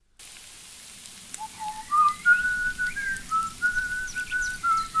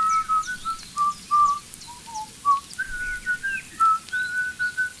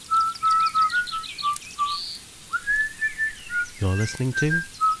listening to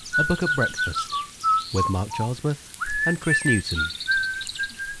A Book at Breakfast with Mark Charlesworth and Chris Newton.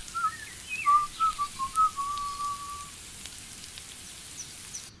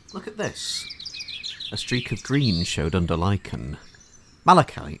 Look at this. A streak of green showed under lichen.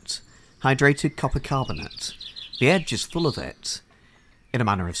 Malachite, hydrated copper carbonate. The edge is full of it, in a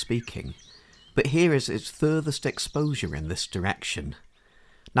manner of speaking. But here is its furthest exposure in this direction.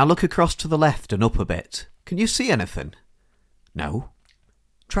 Now look across to the left and up a bit. Can you see anything? No?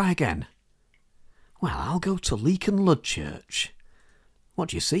 Try again. Well, I'll go to Leek and Ludchurch. What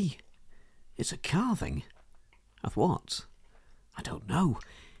do you see? It's a carving. Of what? I don't know.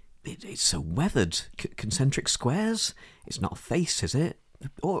 It's so weathered. Concentric squares? It's not a face, is it?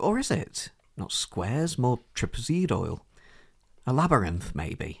 Or is it? Not squares, more trapezoidal. A labyrinth,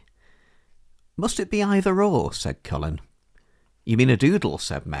 maybe. Must it be either or, said Colin. You mean a doodle,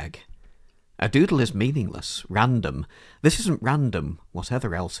 said Meg. A doodle is meaningless, random. This isn't random,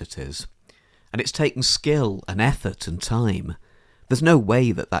 whatever else it is. And it's taken skill and effort and time. There's no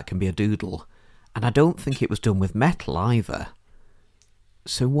way that can be a doodle. And I don't think it was done with metal either.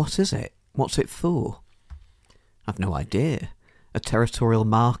 So what is it? What's it for? I've no idea. A territorial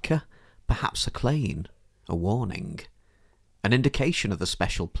marker? Perhaps a claim? A warning? An indication of the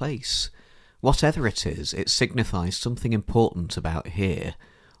special place? Whatever it is, it signifies something important about here,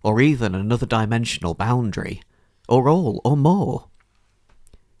 or even another dimensional boundary, or all, or more.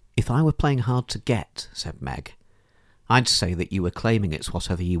 If I were playing hard to get, said Meg, I'd say that you were claiming it's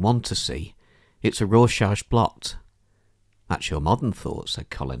whatever you want to see. It's a Rorschach blot. That's your modern thought,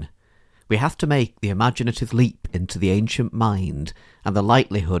 said Colin. We have to make the imaginative leap into the ancient mind and the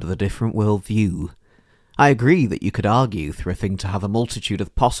likelihood of the different world view. I agree that you could argue for a thing to have a multitude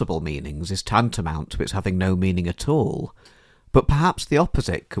of possible meanings is tantamount to its having no meaning at all, but perhaps the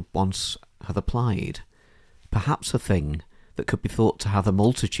opposite could once have applied. Perhaps a thing that could be thought to have a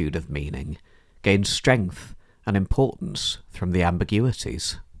multitude of meaning gains strength and importance from the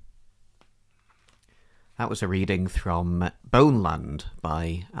ambiguities. That was a reading from Boneland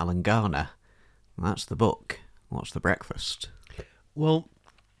by Alan Garner. That's the book. What's the breakfast? Well,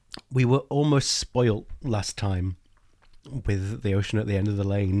 we were almost spoilt last time with The Ocean at the End of the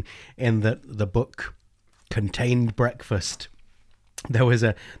Lane in that the book contained breakfast. There was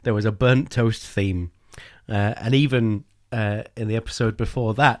a burnt toast theme, and even in the episode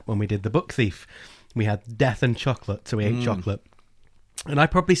before that, when we did The Book Thief, we had death and chocolate, so we ate chocolate. And I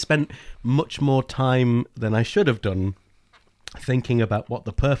probably spent much more time than I should have done thinking about what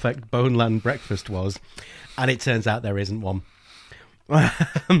the perfect Boneland breakfast was, and it turns out there isn't one.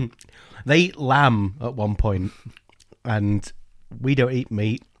 They eat lamb at one point, and we don't eat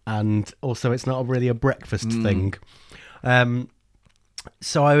meat, and also it's not really a breakfast thing.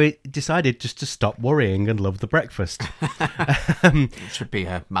 So I decided just to stop worrying and love the breakfast. It should be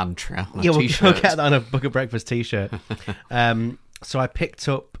a mantra on a t-shirt. We'll get that on a Book of Breakfast t-shirt. So I picked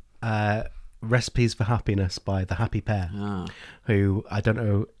up Recipes for Happiness by The Happy Pair, who, I don't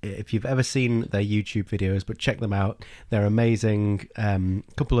know if you've ever seen their YouTube videos, but check them out. They're amazing.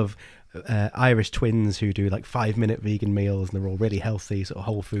 Couple of Irish twins who do like 5-minute vegan meals, and they're all really healthy, sort of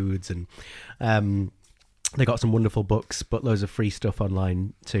whole foods. And they got some wonderful books, but loads of free stuff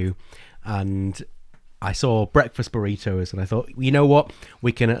online too. And I saw breakfast burritos, and I thought, you know what?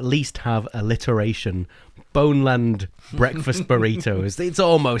 We can at least have alliteration. Boneland breakfast burritos. It's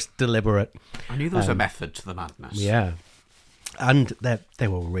almost deliberate. I knew there was a method to the madness. Yeah. And they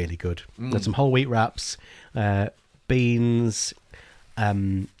were really good. There's some whole wheat wraps, beans,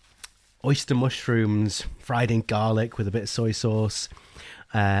 oyster mushrooms, fried in garlic with a bit of soy sauce.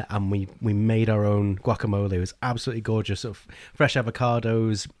 And we made our own guacamole. It was absolutely gorgeous. Sort of fresh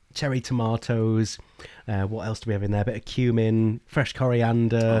avocados, cherry tomatoes. What else do we have in there? A bit of cumin, fresh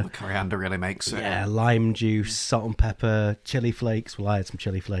coriander. Oh, the coriander really makes it. Yeah, lime juice, salt and pepper, chili flakes. Well, I had some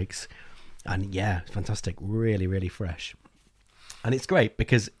chili flakes. And yeah, fantastic. Really, really fresh. And it's great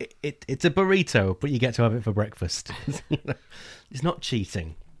because it's a burrito, but you get to have it for breakfast. It's not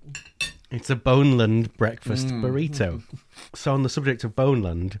cheating. It's a Boneland breakfast burrito. So on the subject of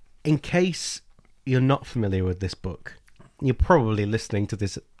Boneland, in case you're not familiar with this book, you're probably listening to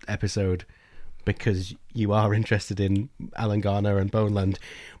this episode because you are interested in Alan Garner and Boneland.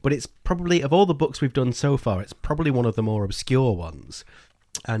 But it's probably, of all the books we've done so far, it's probably one of the more obscure ones.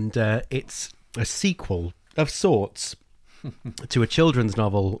 And it's a sequel of sorts to a children's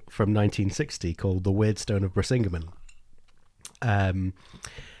novel from 1960 called The Weirdstone of Brisingamen.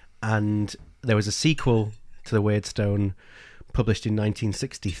 And there was a sequel to The Weirdstone published in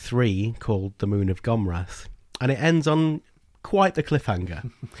 1963 called The Moon of Gomrath. And it ends on quite the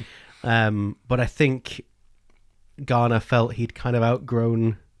cliffhanger. But I think Garner felt he'd kind of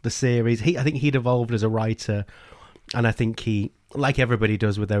outgrown the series. I think he'd evolved as a writer, and I think he, like everybody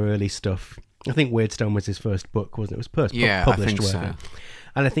does with their early stuff, I think Weirdstone was his first book, wasn't it? It was first published I think work. so.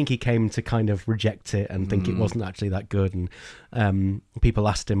 And I think he came to kind of reject it and think it wasn't actually that good. And people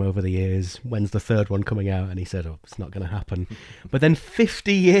asked him over the years, when's the third one coming out? And he said, oh, it's not going to happen. But then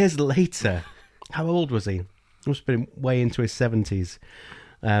 50 years later, how old was he? He must have been way into his 70s.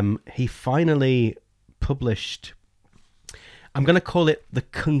 He finally published, I'm going to call it the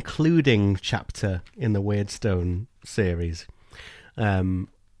concluding chapter in the Weirdstone series,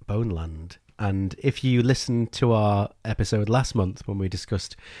 Boneland. And if you listened to our episode last month when we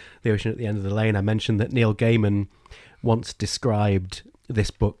discussed The Ocean at the End of the Lane, I mentioned that Neil Gaiman once described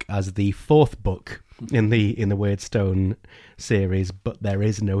this book as the fourth book in the Weirdstone series, but there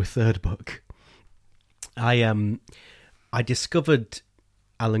is no third book. I discovered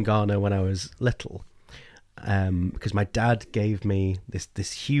Alan Garner when I was little, because my dad gave me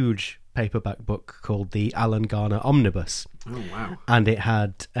this huge paperback book called the Alan Garner Omnibus. Oh wow! And it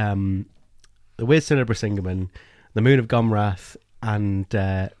had The Weirdstone of Brisingamen, The Moon of Gomrath, and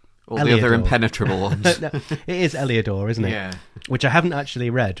all Eliodor. the other impenetrable ones. No, it is Eliodor, isn't it? Yeah. Which I haven't actually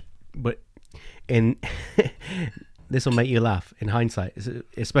read, but in this will make you laugh in hindsight,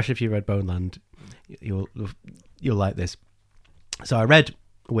 especially if you read Boneland. You'll like this. So I read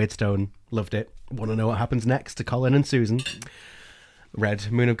Weirdstone, loved it. Want to know what happens next to Colin and Susan?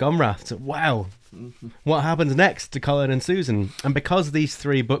 Read Moon of Gomrath. So, wow, what happens next to Colin and Susan? And because these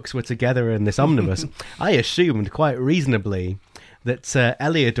three books were together in this omnibus, I assumed quite reasonably that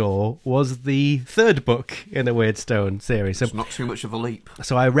Eliodor was the third book in the Weirdstone series. So, it's not too much of a leap.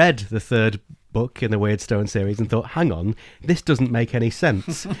 So I read the third book in the Weirdstone series and thought, hang on, this doesn't make any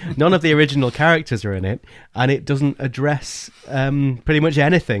sense. None of the original characters are in it, and it doesn't address pretty much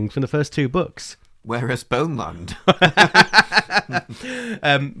anything from the first two books. Whereas Boneland. But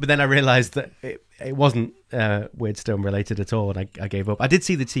then I realised that it wasn't Weirdstone related at all, and I gave up. I did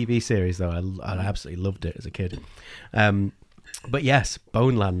see the TV series, though. I absolutely loved it as a kid. But yes,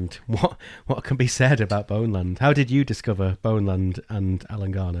 Boneland. What can be said about Boneland? How did you discover Boneland and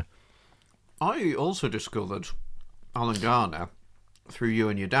Alan Garner? I also discovered Alan Garner through you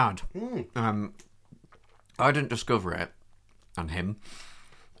and your dad. I didn't discover it, and him,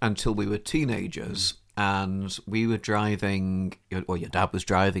 until we were teenagers, and we were driving, or your dad was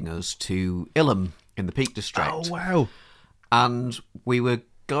driving us to Ilham in the Peak District. Oh, wow. And we were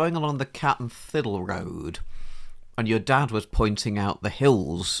going along the Cat and Fiddle Road, and your dad was pointing out the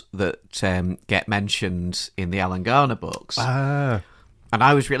hills that get mentioned in the Alan Garner books. Ah. And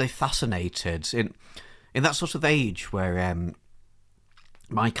I was really fascinated in that sort of age where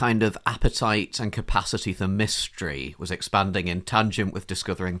my kind of appetite and capacity for mystery was expanding in tangent with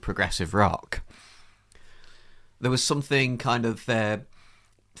discovering progressive rock. There was something kind of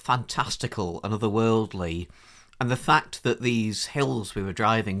fantastical and otherworldly, and the fact that these hills we were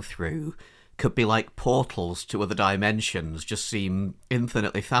driving through could be like portals to other dimensions just seemed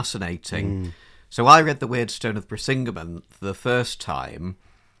infinitely fascinating. So I read The Weirdstone of Brisingamen for the first time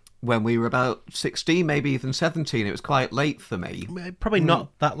when we were about 16, maybe even 17. It was quite late for me. Probably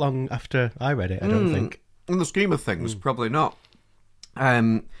not that long after I read it, I don't think. In the scheme of things, probably not.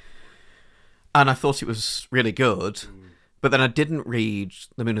 And I thought it was really good. But then I didn't read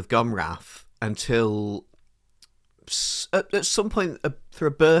The Moon of Gomrath until at some point for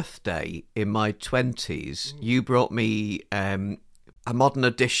a birthday in my 20s. You brought me a modern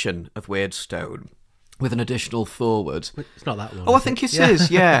edition of Weirdstone with an additional forward. It's not that long. Oh, I think it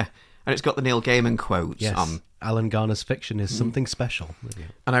is, yeah. And it's got the Neil Gaiman quotes yes. on. Alan Garner's fiction is something special.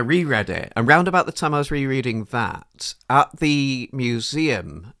 And I reread it. And round about the time I was rereading that, at the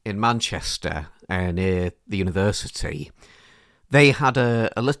museum in Manchester, near the university, they had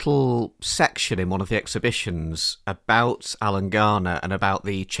a little section in one of the exhibitions about Alan Garner and about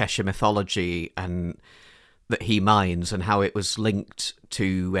the Cheshire mythology and that he mines and how it was linked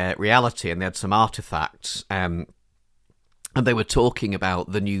to reality, and they had some artifacts, and they were talking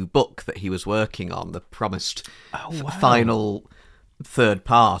about the new book that he was working on, the promised final third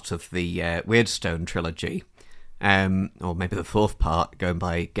part of the Weirdstone trilogy, or maybe the fourth part, going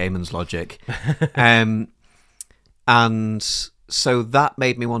by Gaiman's logic, and so that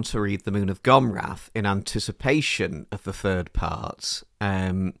made me want to read The Moon of Gomrath in anticipation of the third part.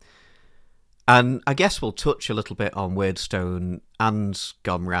 And I guess we'll touch a little bit on Weirdstone and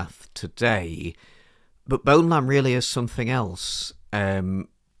Gomrath today, but Boneland really is something else. I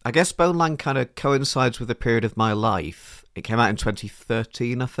guess Boneland kind of coincides with a period of my life. It came out in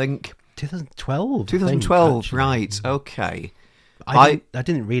 2013, I think. 2012. 2012, right, okay. I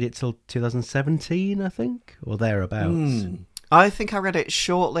didn't read it till 2017, I think, or thereabouts. I think I read it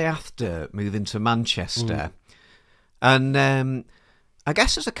shortly after moving to Manchester. And I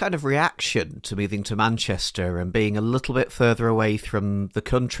guess as a kind of reaction to moving to Manchester and being a little bit further away from the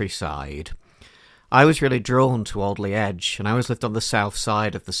countryside, I was really drawn to Alderley Edge, and I always lived on the south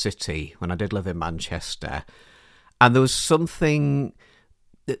side of the city when I did live in Manchester. And there was something...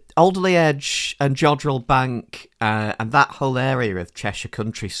 Alderley Edge and Jodrell Bank and that whole area of Cheshire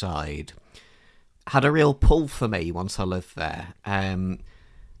countryside had a real pull for me once I lived there.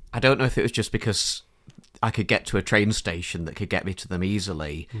 I don't know if it was just because I could get to a train station that could get me to them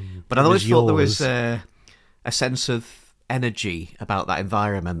easily, but I always thought there was a sense of energy about that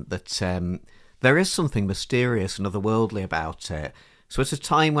environment, that there is something mysterious and otherworldly about it. So at a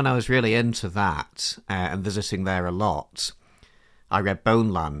time when I was really into that and visiting there a lot, I read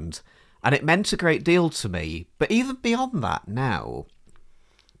Boneland, and it meant a great deal to me. But even beyond that now,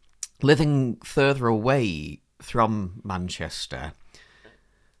 living further away from Manchester,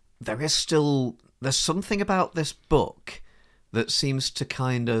 there's something about this book that seems to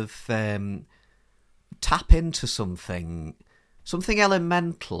kind of tap into something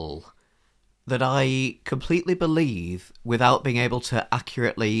elemental that I completely believe without being able to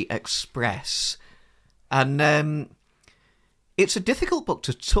accurately express. And it's a difficult book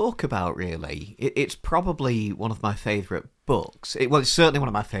to talk about, really. It's probably one of my favourite books. It's certainly one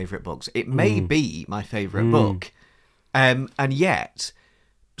of my favourite books. It may be my favourite book. And yet,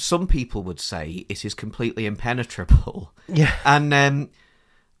 some people would say it is completely impenetrable. Yeah. And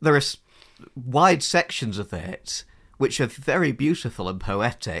there are wide sections of it which are very beautiful and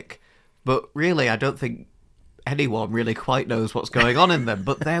poetic, but really I don't think anyone really quite knows what's going on in them,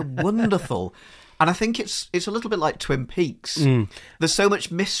 but they're wonderful. And I think it's a little bit like Twin Peaks. There's so much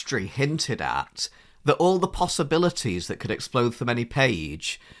mystery hinted at that all the possibilities that could explode from any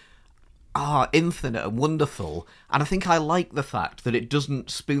page are infinite and wonderful. And I think I like the fact that it doesn't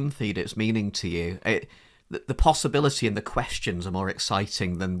spoon-feed its meaning to you. The possibility and the questions are more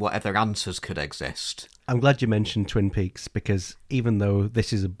exciting than whatever answers could exist. I'm glad you mentioned Twin Peaks, because even though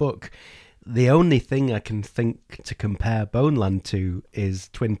this is a book, the only thing I can think to compare Boneland to is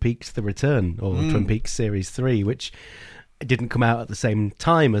Twin Peaks The Return, or Twin Peaks Series 3, which didn't come out at the same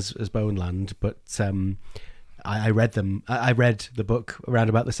time as Boneland, but I read them. I read the book around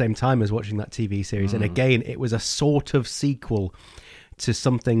about the same time as watching that TV series. And again, it was a sort of sequel to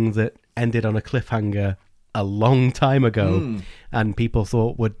something that ended on a cliffhanger a long time ago and people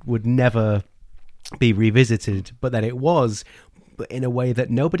thought would never be revisited. But then it was, but in a way that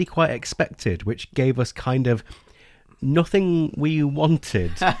nobody quite expected, which gave us kind of nothing we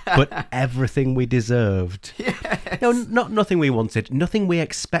wanted, but everything we deserved. Yes. No, not nothing we wanted, nothing we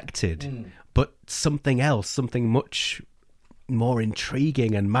expected, but something else, something much more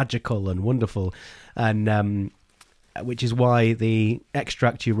intriguing and magical and wonderful. And which is why the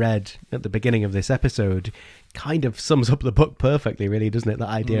extract you read at the beginning of this episode kind of sums up the book perfectly, really, doesn't it? That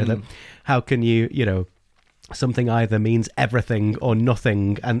idea that how can you something either means everything or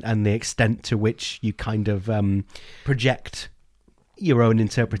nothing, and the extent to which you kind of project your own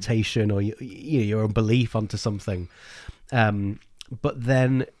interpretation or your own belief onto something. But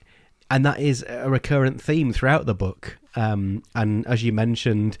then, and that is a recurrent theme throughout the book. And as you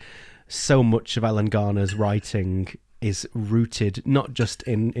mentioned, so much of Alan Garner's writing is rooted not just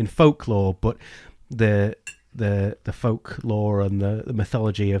in folklore, but the folklore and the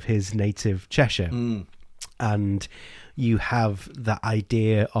mythology of his native Cheshire. And you have that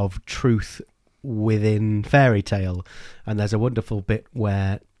idea of truth within fairy tale. And there's a wonderful bit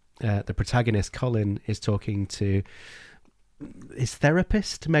where the protagonist, Colin, is talking to his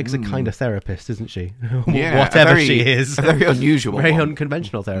therapist. Meg's a kind of therapist, isn't she? Yeah, whatever she is. A very unusual very one.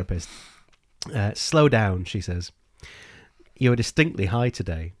 unconventional therapist. Slow down, she says. You are distinctly high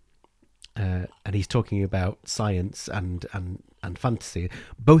today. And he's talking about science and fantasy.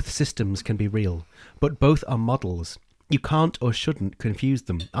 Both systems can be real, but both are models. You can't or shouldn't confuse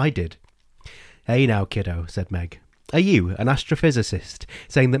them. I did. Hey now, kiddo, said Meg. Are you, an astrophysicist,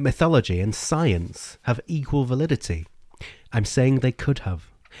 saying that mythology and science have equal validity? I'm saying they could have.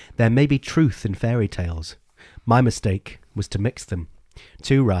 There may be truth in fairy tales. My mistake was to mix them.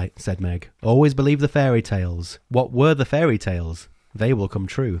 Too right, said Meg. Always believe the fairy tales. What were the fairy tales? They will come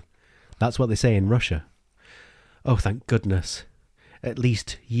true. That's what they say in Russia. Oh, thank goodness. At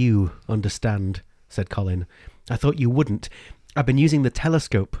least you understand, said Colin. I thought you wouldn't. I've been using the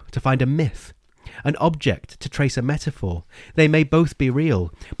telescope to find a myth, an object to trace a metaphor. They may both be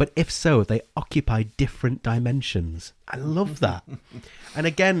real, but if so, they occupy different dimensions. I love that. And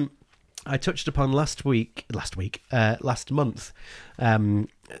again, I touched upon last month,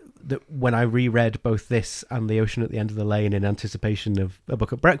 that when I reread both this and The Ocean at the End of the Lane in anticipation of A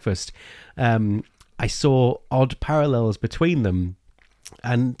Book at Breakfast, I saw odd parallels between them,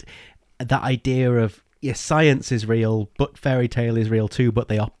 and that idea of science is real, but fairy tale is real too, but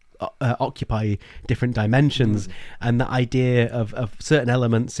they occupy different dimensions, and the idea of certain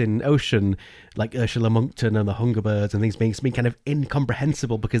elements in Ocean, like Ursula Monkton and the Hungerbirds and things being kind of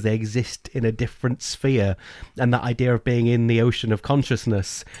incomprehensible because they exist in a different sphere, and that idea of being in the ocean of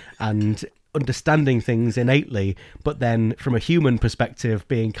consciousness and understanding things innately, but then from a human perspective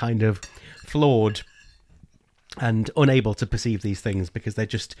being kind of flawed and unable to perceive these things because they're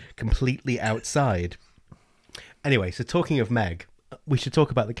just completely outside. Anyway, so talking of Meg, we should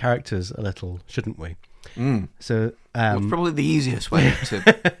talk about the characters a little, shouldn't we? So well, probably the easiest way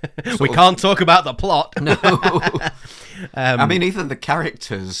to... we can't talk about the plot. No. I mean, even the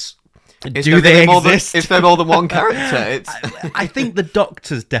characters... Do they exist? Is there more than one character? I think the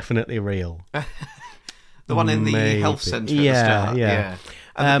Doctor's definitely real. The one in the health centre at the start. Yeah.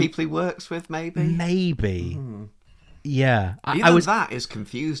 And the people he works with, maybe? Maybe. Yeah. That is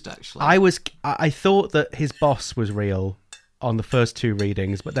confused, actually. I thought that his boss was real on the first two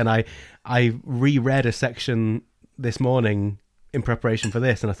readings, but then I reread a section this morning in preparation for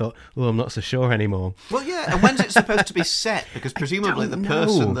this, and I thought, I'm not so sure anymore. Well, yeah, and when's it supposed to be set? Because presumably the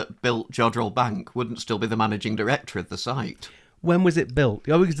person that built Jodrell Bank wouldn't still be the managing director of the site. When was it built?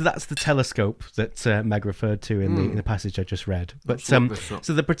 Oh, because that's the telescope that Meg referred to in the passage I just read. But so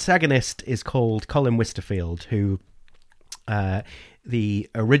the protagonist is called Colin Westerfield, who the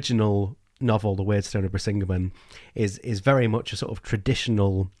original novel, The Weirdstone of Brisingamen, is very much a sort of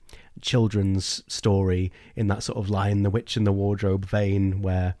traditional children's story in that sort of Lion, the Witch and the Wardrobe vein,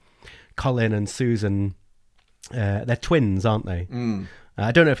 where Colin and Susan, they're twins, aren't they?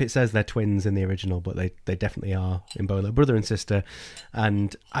 I don't know if it says they're twins in the original, but they definitely are in Boneland, brother and sister.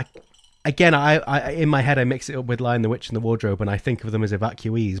 And I in my head I mix it up with Lion, the Witch and the Wardrobe, and I think of them as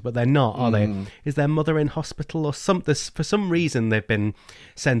evacuees, but they're not, are they? Is their mother in hospital or something? For some reason they've been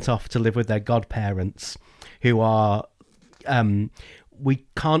sent off to live with their godparents, who are we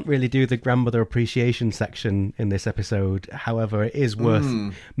can't really do the grandmother appreciation section in this episode. However, it is worth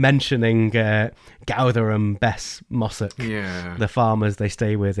mentioning Gowther and Bess Mossop, the farmers they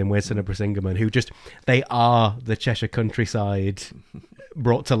stay with in Weirdstone of Brisingamen, who they are the Cheshire countryside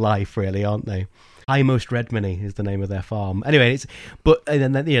brought to life, really, aren't they? Highmost Redmany is the name of their farm. Anyway,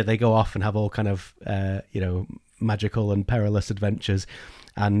 and then they go off and have all kind of magical and perilous adventures.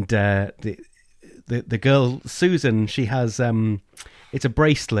 And the girl Susan, she has it's a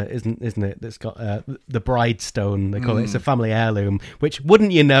bracelet, isn't it? That's got the bride stone. They call it. It's a family heirloom, which,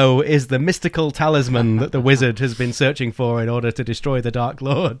 wouldn't you know, is the mystical talisman that the wizard has been searching for in order to destroy the Dark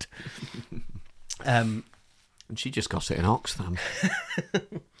Lord. And she just got it in Oxfam.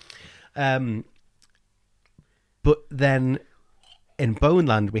 But then in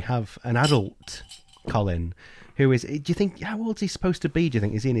Boneland we have an adult Colin, who is, do you think, how old is he supposed to be? Do you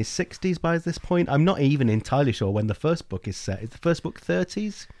think, is he in his 60s by this point? I'm not even entirely sure when the first book is set. Is the first book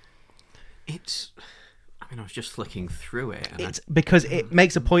 30s? I was just flicking through it. Because it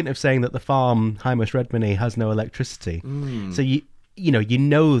makes a point of saying that the farm, Highmost Redmany, has no electricity. So you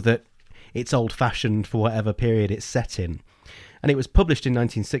know that it's old-fashioned for whatever period it's set in. And it was published in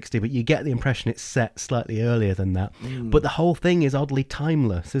 1960, but you get the impression it's set slightly earlier than that. But the whole thing is oddly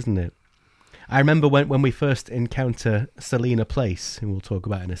timeless, isn't it? I remember when we first encounter Selena Place, who we'll talk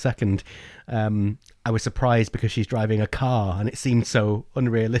about in a second, I was surprised because she's driving a car and it seemed so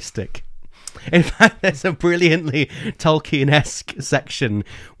unrealistic. In fact, there's a brilliantly Tolkien-esque section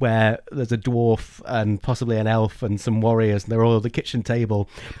where there's a dwarf and possibly an elf and some warriors, and they're all at the kitchen table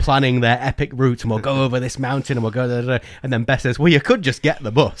planning their epic route, and we'll go over this mountain and we'll go da, da, da. And then Bess says, well, you could just get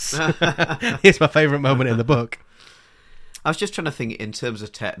the bus. It's my favourite moment in the book. I was just trying to think in terms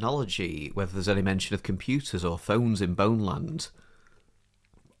of technology, whether there's any mention of computers or phones in Boneland.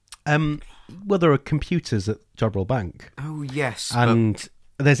 Well, there are computers at Jodrell Bank. Oh, yes. And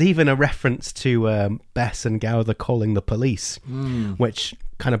there's even a reference to Bess and Gowther calling the police, which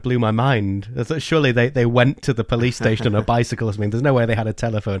kind of blew my mind. I thought surely they went to the police station on a bicycle or something. There's no way they had a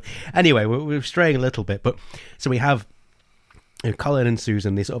telephone. Anyway, we're straying a little bit. But so we have Colin and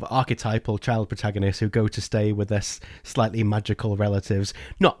Susan, these sort of archetypal child protagonists who go to stay with their slightly magical relatives.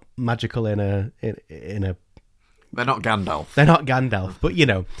 Not magical in a They're not Gandalf. They're not Gandalf, but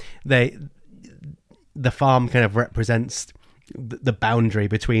the farm kind of represents the boundary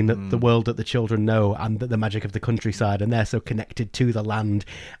between the world that the children know and the magic of the countryside, and they're so connected to the land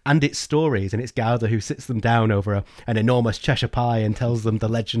and its stories. And it's Gowther who sits them down over an enormous Cheshire pie and tells them the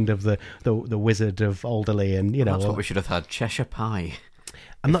legend of the Wizard of Alderley, and that's what we should have had, Cheshire pie.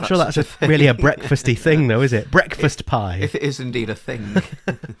 I'm not sure that's really a breakfasty thing, though, is it? Breakfast pie. If it is indeed a thing.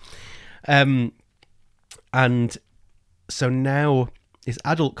 And so now his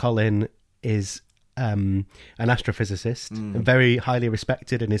adult Colin is an astrophysicist, and very highly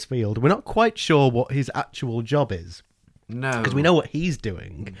respected in his field. We're not quite sure what his actual job is. No. Because we know what he's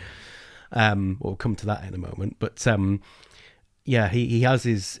doing. We'll come to that in a moment. But yeah, he has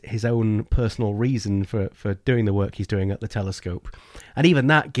his own personal reason for doing the work he's doing at the telescope. And even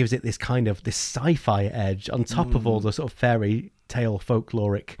that gives it this kind of this sci-fi edge on top of all the sort of fairy tale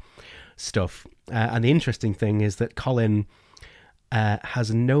folkloric stuff. And the interesting thing is that Colin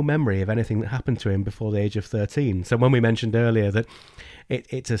has no memory of anything that happened to him before the age of 13. So when we mentioned earlier that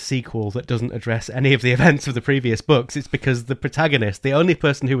it's a sequel that doesn't address any of the events of the previous books, it's because the protagonist, the only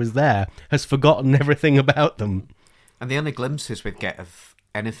person who was there, has forgotten everything about them. And the only glimpses we get of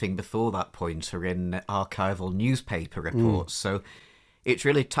anything before that point are in archival newspaper reports. So it's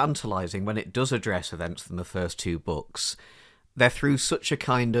really tantalising when it does address events from the first two books. They're through such a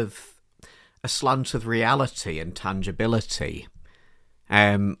kind of a slant of reality and tangibility,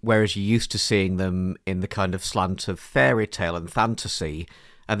 whereas you're used to seeing them in the kind of slant of fairy tale and fantasy,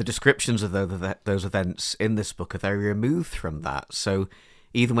 and the descriptions of those events in this book are very removed from that. So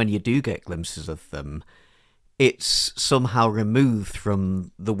even when you do get glimpses of them, it's somehow removed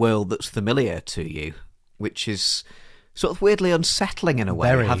from the world that's familiar to you, which is sort of weirdly unsettling in a way,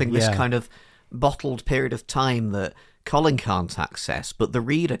 having this kind of bottled period of time that Colin can't access, but the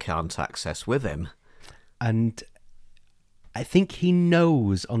reader can't access with him. And I think he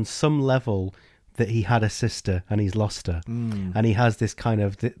knows on some level that he had a sister and he's lost her. And he has this kind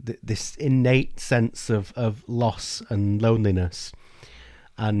of this innate sense of loss and loneliness.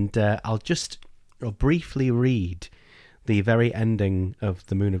 And I'll briefly read the very ending of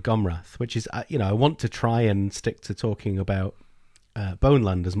The Moon of Gomrath, which is, I want to try and stick to talking about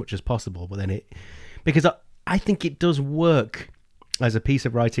Boneland as much as possible, but then because I think it does work as a piece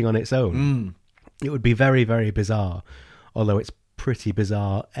of writing on its own. It would be very, very bizarre, although it's pretty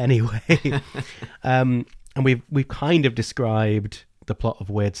bizarre anyway. And we've kind of described the plot of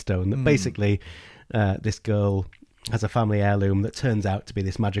Weirdstone, that basically this girl has a family heirloom that turns out to be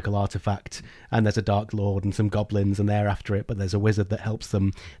this magical artifact, and there's a Dark Lord and some goblins and they're after it, but there's a wizard that helps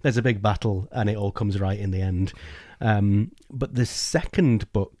them. There's a big battle and it all comes right in the end. But the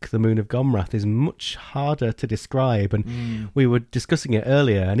second book, The Moon of Gomrath, is much harder to describe, and we were discussing it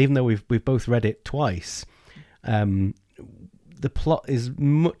earlier, and even though we've both read it twice, the plot is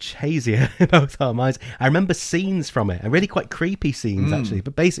much hazier in both our minds. I remember scenes from it, and really quite creepy scenes actually,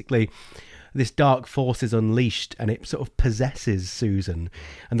 but basically this dark force is unleashed and it sort of possesses Susan,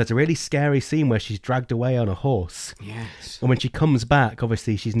 and there's a really scary scene where she's dragged away on a horse. Yes. And when she comes back,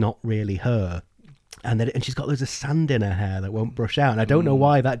 obviously she's not really her, and she's got loads of sand in her hair that won't brush out, and I don't know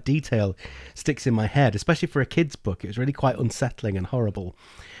why that detail sticks in my head, especially for a kid's book. It was really quite unsettling and horrible.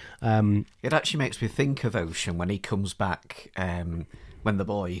 It actually makes me think of Ocean when he comes back, when the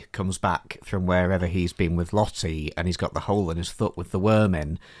boy comes back from wherever he's been with Lottie, and he's got the hole in his foot with the worm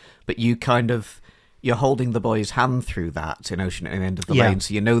in. But you're holding the boy's hand through that in Ocean at the End of the Lane,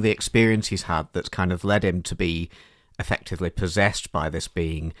 so you know the experience he's had that's kind of led him to be effectively possessed by this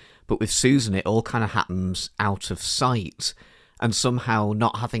being. But with Susan, it all kind of happens out of sight, and somehow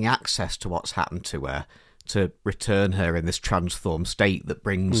not having access to what's happened to her to return her in this transformed state that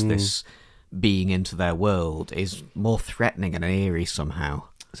brings this being into their world is more threatening and eerie somehow.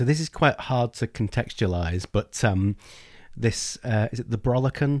 So this is quite hard to contextualise, but this is it the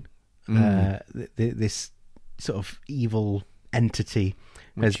Brolican? This sort of evil entity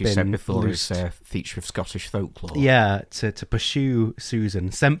has been said before loosed. Is a feature of Scottish folklore. Yeah, to pursue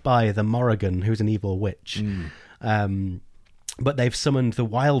Susan, sent by the Morrigan, who's an evil witch. But they've summoned the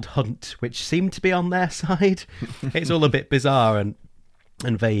Wild Hunt, which seemed to be on their side. It's all a bit bizarre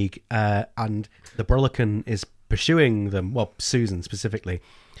and vague. And the Brolican is pursuing them, well, Susan specifically.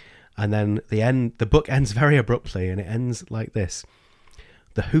 And then the book ends very abruptly, and it ends like this.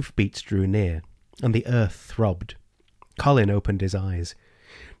 The hoofbeats drew near, and the earth throbbed. Colin opened his eyes.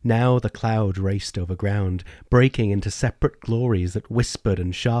 Now the cloud raced over ground, breaking into separate glories that whispered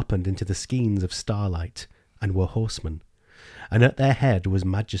and sharpened into the skeins of starlight, and were horsemen. And at their head was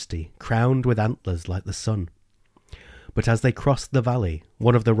Majesty, crowned with antlers like the sun. But as they crossed the valley,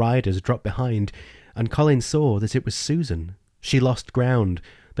 one of the riders dropped behind, and Colin saw that it was Susan. She lost ground,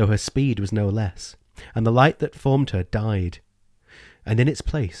 though her speed was no less, and the light that formed her died. and in its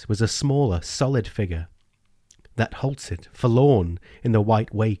place was a smaller, solid figure that halted, forlorn, in the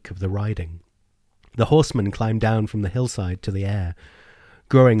white wake of the riding. The horsemen climbed down from the hillside to the air,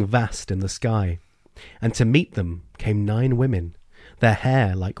 growing vast in the sky, and to meet them came 9 women, their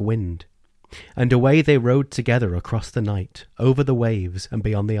hair like wind. And away they rode together across the night, over the waves and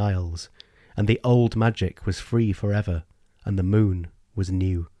beyond the isles, and the old magic was free forever, and the moon was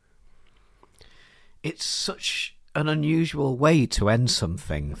new. It's such an unusual way to end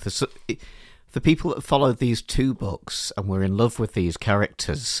something. For people that followed these 2 books and were in love with these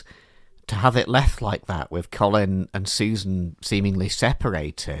characters, to have it left like that with Colin and Susan seemingly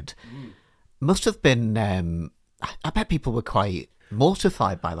separated must have been... I bet people were quite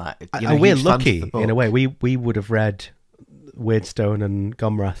mortified by that. We're lucky, in a way. We would have read Weirdstone and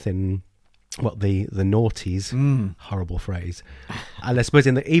Gomrath in... the noughties, horrible phrase. And I suppose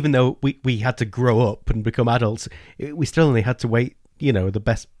even though we had to grow up and become adults, we still only had to wait, the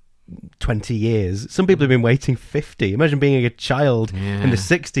best 20 years. Some people have been waiting 50. Imagine being a child in the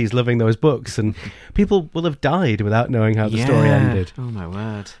 60s loving those books, and people will have died without knowing how the story ended. Oh my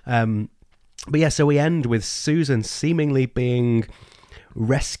word. But yeah, so we end with Susan seemingly being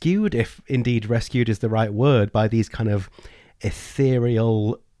rescued, if indeed rescued is the right word, by these kind of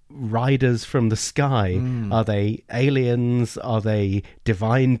ethereal riders from the sky. Are they aliens? Are they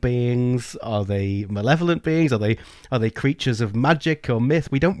divine beings? Are they malevolent beings? Are they creatures of magic or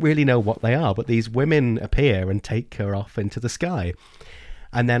myth? We don't really know what they are, but these women appear and take her off into the sky.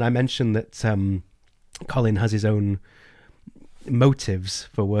 And then I mentioned that Colin has his own motives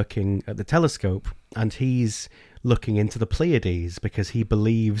for working at the telescope, and he's looking into the Pleiades because he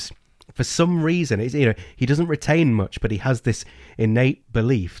believes, for some reason, he doesn't retain much, but he has this innate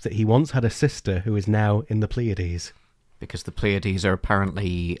belief that he once had a sister who is now in the Pleiades. Because the Pleiades are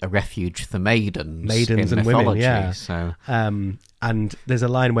apparently a refuge for maidens in and mythology, women, yeah. So. And there's a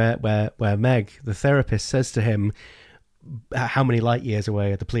line where Meg, the therapist, says to him, how many light years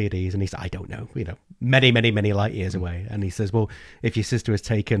away are the Pleiades? And he says, I don't know, many, many, many light years away. And he says, well, if your sister has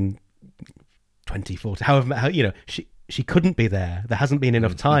taken 20, 40, however, she couldn't be there. There hasn't been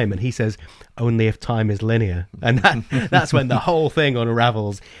enough time. And he says, only if time is linear. And that's when the whole thing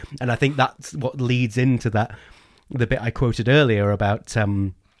unravels. And I think that's what leads into the bit I quoted earlier about,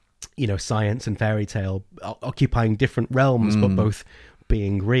 science and fairy tale occupying different realms, but both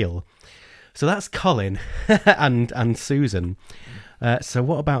being real. So that's Colin and Susan. So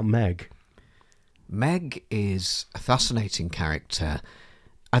what about Meg? Meg is a fascinating character.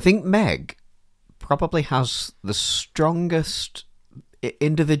 I think Meg probably has the strongest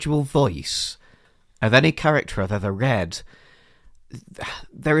individual voice of any character I've ever read.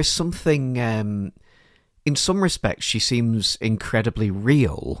 There is something, in some respects, she seems incredibly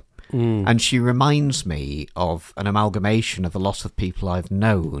real, and she reminds me of an amalgamation of a lot of people I've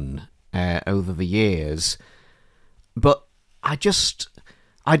known over the years. But I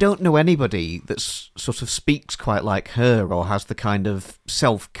don't know anybody that sort of speaks quite like her or has the kind of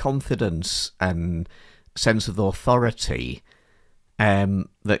self-confidence and sense of authority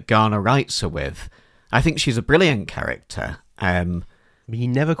that Garner writes her with. I think she's a brilliant character. You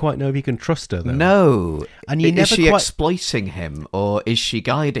never quite know if you can trust her, though. No. And is she exploiting him or is she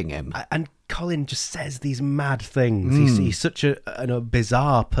guiding him? And Colin just says these mad things. He's such a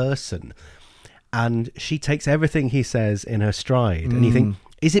bizarre person. And she takes everything he says in her stride. And you think,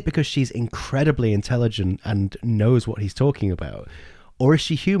 is it because she's incredibly intelligent and knows what he's talking about? Or is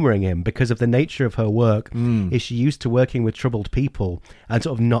she humouring him because of the nature of her work? Is she used to working with troubled people and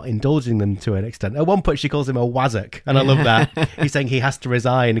sort of not indulging them to an extent? At one point, she calls him a wazzock, and I love that. He's saying he has to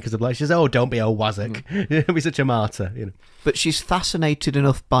resign because of, like, she says, "Oh, don't be a wazzock. Don't be such a martyr." But she's fascinated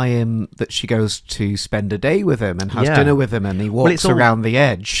enough by him that she goes to spend a day with him and has dinner with him, and he walks around the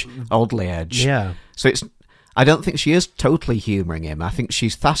edge, Audley Edge. Yeah. So I don't think she is totally humouring him. I think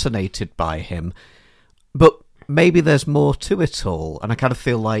she's fascinated by him, but maybe there's more to it all, and I kind of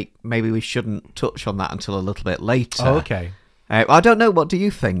feel like maybe we shouldn't touch on that until a little bit later. Oh, okay. I don't know. What do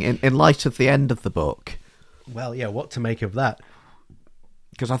you think in light of the end of the book? Well, yeah, what to make of that?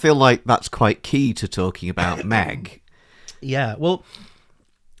 Because I feel like that's quite key to talking about Meg. Yeah, well,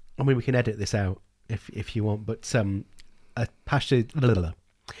 I mean, we can edit this out if you want, but a passage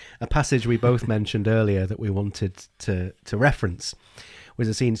we both mentioned earlier that we wanted to reference was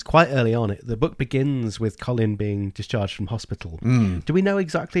a scene quite early on. The book begins with Colin being discharged from hospital. Do we know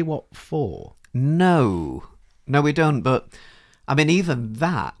exactly what for? No, we don't. But I mean, even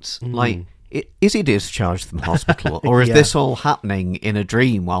that, is he discharged from hospital, or is this all happening in a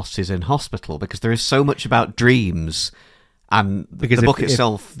dream whilst he's in hospital? Because there is so much about dreams And because the book if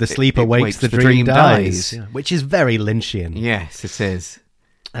itself, the sleeper wakes, the dream dies. Yeah, which is very Lynchian. Yes, it is.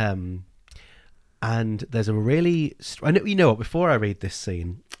 And there's a really... You know what? Before I read this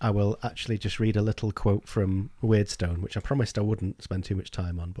scene, I will actually just read a little quote from Weirdstone, which I promised I wouldn't spend too much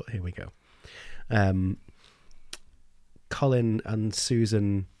time on, but here we go. Colin and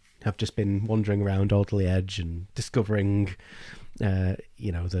Susan have just been wandering around Alderley Edge and discovering, the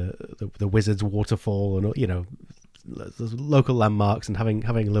Wizard's Waterfall and, the local landmarks and having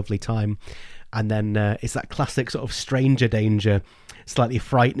a lovely time. And then it's that classic sort of stranger danger, slightly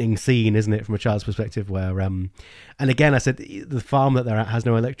frightening scene, isn't it, from a child's perspective, where and again I said the farm that they're at has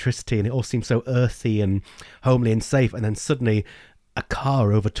no electricity and it all seems so earthy and homely and safe, and then suddenly a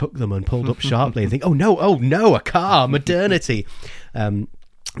car overtook them and pulled up sharply and think, oh no, a car, modernity.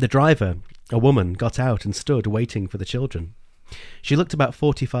 The driver, a woman, got out and stood waiting for the children. She looked about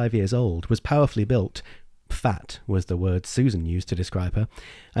 45 years old, was powerfully built. Fat was the word Susan used to describe her,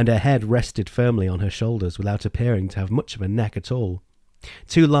 and her head rested firmly on her shoulders without appearing to have much of a neck at all.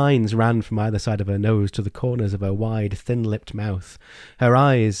 2 lines ran from either side of her nose to the corners of her wide, thin-lipped mouth. Her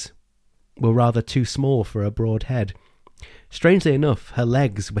eyes were rather too small for her broad head. Strangely enough, her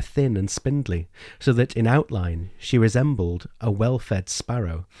legs were thin and spindly, so that in outline she resembled a well-fed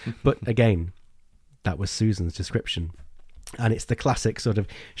sparrow. But again, that was Susan's description. And it's the classic sort of,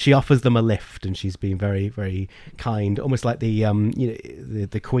 she offers them a lift and she's being very, very kind, almost like the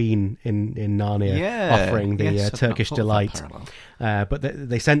the Queen in Narnia offering the Turkish delight. But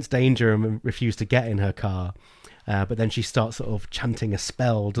they sense danger and refuse to get in her car. But then she starts sort of chanting a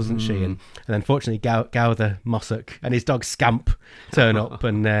spell, doesn't she? And then fortunately Gowther Mossock and his dog Scamp turn up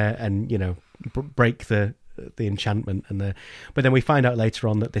and break the enchantment. But then we find out later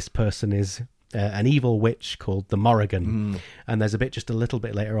on that this person is an evil witch called the Morrigan. And there's just a little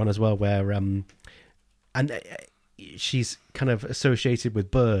bit later on as well where she's kind of associated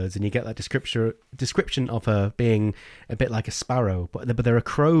with birds, and you get that description of her being a bit like a sparrow, but there are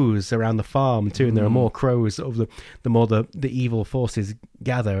crows around the farm too, and there are more crows the more the evil forces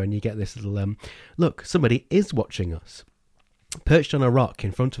gather, and you get this little look, somebody is watching us. Perched on a rock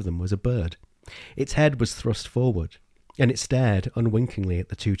in front of them was a bird. Its head was thrust forward, and it stared unwinkingly at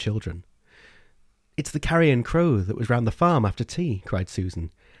the 2 children. "It's the carrion crow that was round the farm after tea," cried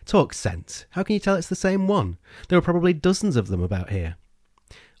Susan. "Talk sense. How can you tell it's the same one? There are probably dozens of them about here."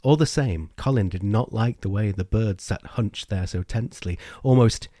 All the same, Colin did not like the way the birds sat hunched there so tensely,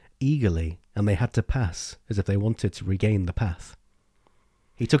 almost eagerly, and they had to pass, as if they wanted to regain the path.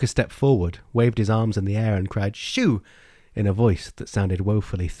 He took a step forward, waved his arms in the air, and cried, "Shoo!" in a voice that sounded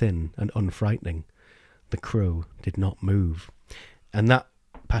woefully thin and unfrightening. The crow did not move. And that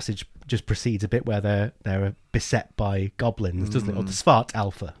passage just proceeds a bit where they're beset by goblins, doesn't it? Or the Svart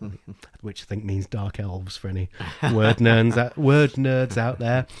Alpha, which I think means dark elves for any word nerds out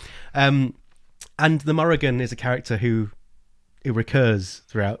there. And the Morrigan is a character who recurs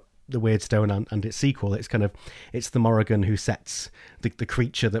throughout the Weirdstone and its sequel. It's the Morrigan who sets the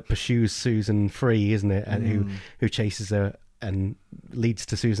creature that pursues Susan free, isn't it? And who chases her and leads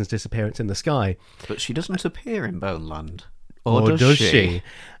to Susan's disappearance in the sky. But she doesn't appear in Boneland. Or does she?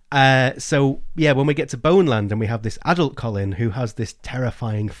 So, yeah, when we get to Boneland and we have this adult Colin who has this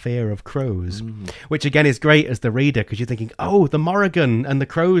terrifying fear of crows, which again is great as the reader because you're thinking, oh, the Morrigan and the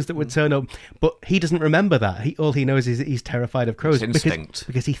crows that would turn up. But he doesn't remember that. All he knows is that he's terrified of crows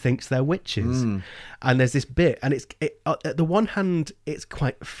because he thinks they're witches. And there's this bit, and at the one hand, it's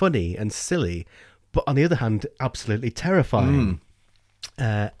quite funny and silly, but on the other hand, absolutely terrifying.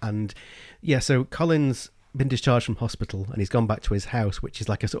 And yeah, so Colin's been discharged from hospital and he's gone back to his house, which is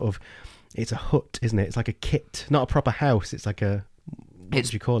like it's a hut, isn't it? It's like a kit, not a proper house. It's like what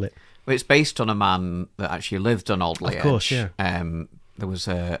would you call it? Well, it's based on a man that actually lived on Alderley Edge. Of course, yeah. There was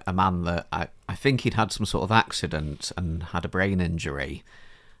a man that I think he'd had some sort of accident and had a brain injury,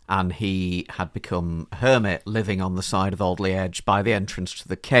 and he had become a hermit living on the side of Alderley Edge by the entrance to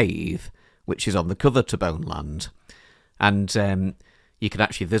the cave, which is on the cover to Boneland. And you can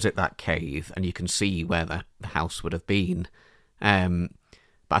actually visit that cave and you can see where the house would have been. But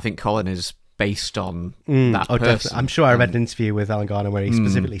I think Colin is based on that person. Definitely. I'm sure I read an interview with Alan Garner where he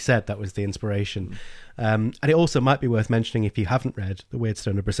specifically said that was the inspiration. And it also might be worth mentioning, if you haven't read The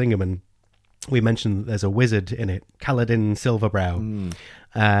Weirdstone of Brisingamen, we mentioned that there's a wizard in it, Kaladin Silverbrow.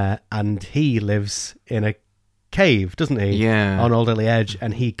 And he lives in a cave, doesn't he? Yeah. On Alderley Edge,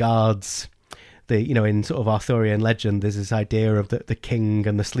 and he guards... in sort of Arthurian legend, there's this idea of the king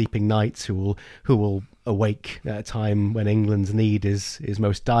and the sleeping knights who will awake at a time when England's need is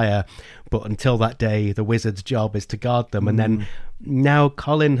most dire. But until that day, the wizard's job is to guard them. And then now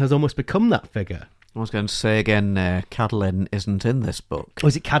Colin has almost become that figure. I was going to say again, Cadlin isn't in this book. Oh,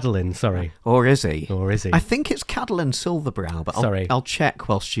 is it Cadlin? Sorry. Or is he? I think it's Cadlin Silverbrow, but Sorry. I'll check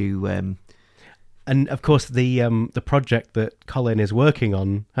whilst you... And, of course, the project that Colin is working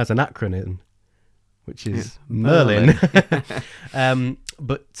on has an acronym, which is Merlin.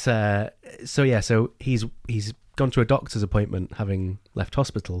 So he's gone to a doctor's appointment, having left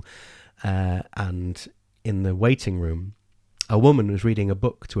hospital, and in the waiting room, a woman was reading a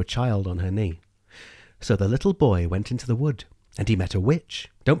book to a child on her knee. So the little boy went into the wood, and he met a witch.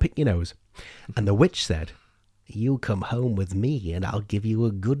 Don't pick your nose. And the witch said, "You come home with me, and I'll give you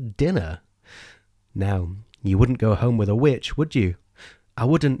a good dinner." Now, you wouldn't go home with a witch, would you? I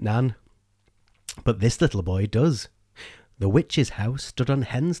wouldn't, Nan. But this little boy does. The witch's house stood on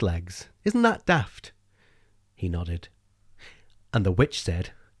hen's legs. Isn't that daft? He nodded. And the witch said,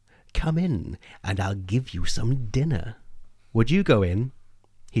 "Come in, and I'll give you some dinner. Would you go in?"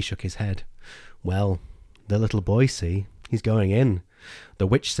 He shook his head. Well, the little boy, see, he's going in. The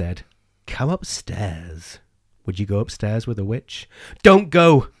witch said, "Come upstairs." Would you go upstairs with a witch? "Don't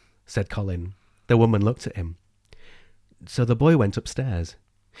go," said Colin. The woman looked at him. So the boy went upstairs.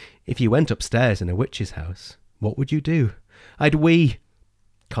 If you went upstairs in a witch's house, what would you do? "I'd wee."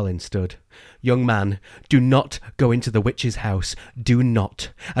 Colin stood. "Young man, do not go into the witch's house. Do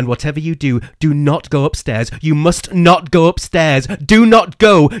not. And whatever you do, do not go upstairs. You must not go upstairs. Do not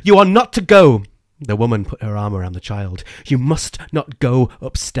go. You are not to go." The woman put her arm around the child. "You must not go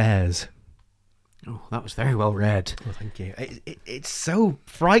upstairs." Oh, that was very well read. Oh, thank you. It's so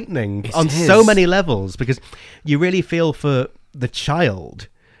frightening on so many levels, because you really feel for the child,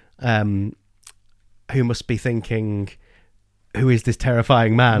 who must be thinking, who is this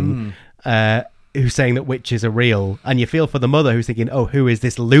terrifying man who's saying that witches are real? And you feel for the mother who's thinking, oh, who is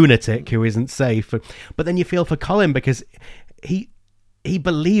this lunatic who isn't safe? But then you feel for Colin, because he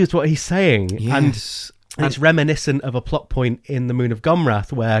believes what he's saying. Yes. And it's reminiscent of a plot point in The Moon of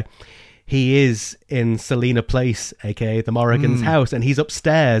Gomrath, where he is in Selena Place, aka the Morrigan's house, and he's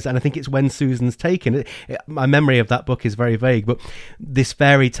upstairs, and I think it's when Susan's taken. My memory of that book is very vague, but this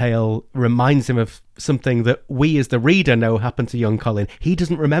fairy tale reminds him of something that we as the reader know happened to young Colin. He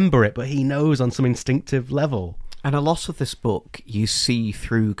doesn't remember it, but he knows on some instinctive level. And a lot of this book you see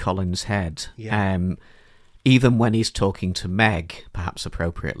through Colin's head. Yeah. Even when he's talking to Meg, perhaps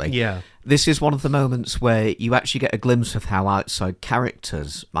appropriately. Yeah. This is one of the moments where you actually get a glimpse of how outside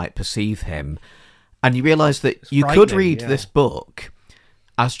characters might perceive him. And you realise that you could read this book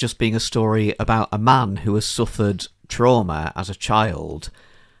as just being a story about a man who has suffered trauma as a child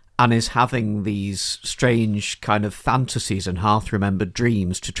and is having these strange kind of fantasies and half-remembered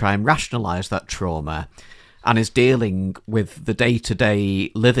dreams to try and rationalise that trauma, and is dealing with the day-to-day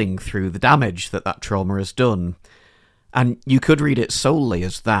living through the damage that trauma has done. And you could read it solely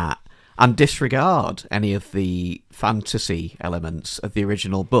as that and disregard any of the fantasy elements of the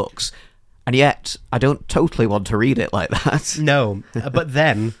original books. And yet, I don't totally want to read it like that. No, but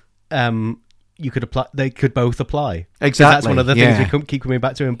then you could apply. They could both apply. Exactly. That's one of the things we keep coming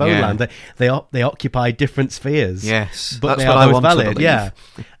back to in Boneland. Yeah. They occupy different spheres. Yes, but that's they what are I both want valid. to believe. Yeah,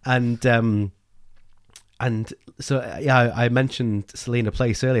 and so I mentioned Selena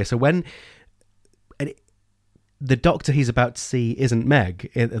Place earlier. So when the doctor he's about to see isn't Meg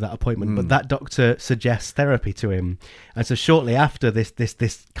at that appointment, but that doctor suggests therapy to him, and so shortly after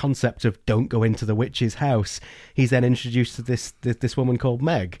this concept of don't go into the witch's house, he's then introduced to this woman called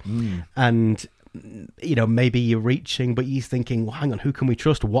Meg, and maybe you're reaching, but he's thinking, well, hang on, who can we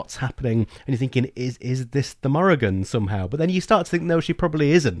trust? What's happening? And you're thinking, is this the Morrigan somehow? But then you start to think, no, she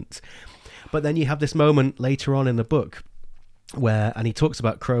probably isn't. But then you have this moment later on in the book where, and he talks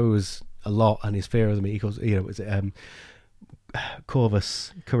about crows a lot and his fear of them. He calls,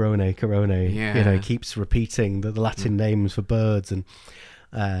 Corvus, Corone. Yeah. He keeps repeating the Latin names for birds and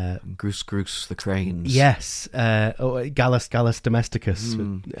Grus the cranes. Yes, Gallus domesticus,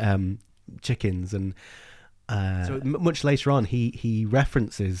 chickens, and so much later on he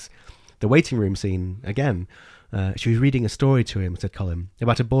references the waiting room scene again. She was reading a story to him, said Colin,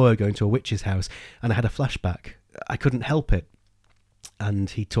 about a boy going to a witch's house, and I had a flashback. I couldn't help it. And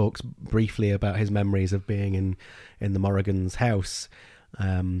he talks briefly about his memories of being in the Morrigan's house.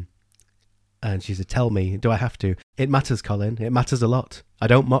 And she said, tell me, do I have to? It matters, Colin. It matters a lot. I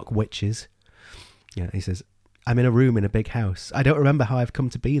don't mock witches. Yeah, he says, I'm in a room in a big house. I don't remember how I've come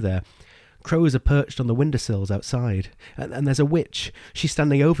to be there. Crows are perched on the windowsills outside, and there's a witch. She's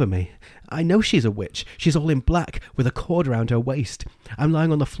standing over me. I know she's a witch. She's all in black, with a cord around her waist. I'm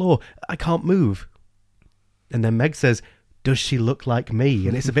lying on the floor. I can't move. And then Meg says, does she look like me?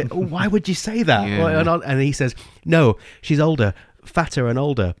 And it's a bit, why would you say that? Yeah. And he says, no, she's older, fatter and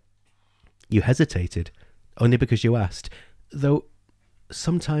older. You hesitated, only because you asked. Though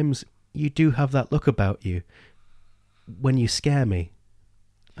sometimes you do have that look about you when you scare me.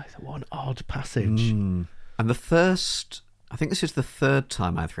 I thought, what an odd passage. And I think this is the third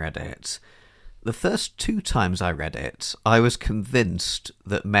time I've read it. The first 2 times I read it, I was convinced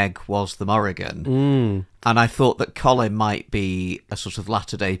that Meg was the Morrigan. And I thought that Colin might be a sort of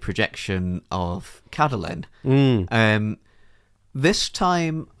latter-day projection of Catelyn. This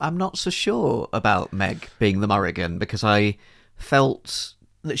time, I'm not so sure about Meg being the Morrigan, because I felt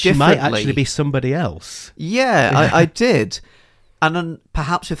that she might actually be somebody else. Yeah, I did. And then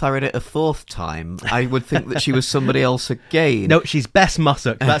perhaps if I read it a 4th time, I would think that she was somebody else again. No, she's Bess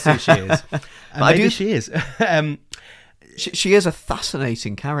Mossock. That's who she is. Maybe she is. She is a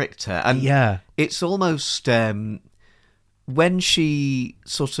fascinating character. And yeah, it's almost when she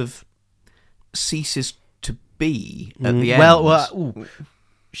sort of ceases to be at the end. Well,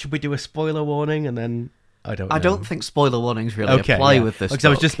 should we do a spoiler warning and then... I don't think spoiler warnings really apply with this because book. I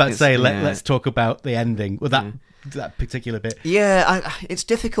was just about to say, let's talk about the ending with that particular bit. Yeah, it's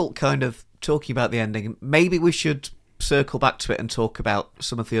difficult kind of talking about the ending. Maybe we should circle back to it and talk about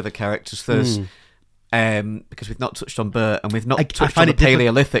some of the other characters first, because we've not touched on Bert and we've not touched on the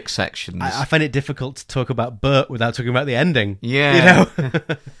Paleolithic sections. I find it difficult to talk about Bert without talking about the ending. Yeah. You know?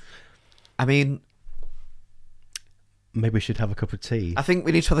 I mean... Maybe we should have a cup of tea. I think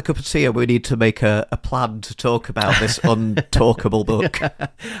we need to have a cup of tea, or we need to make a plan to talk about this untalkable book.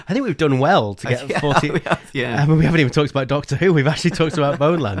 I think we've done well to get 40. We have, yeah. I mean, we haven't even talked about Doctor Who. We've actually talked about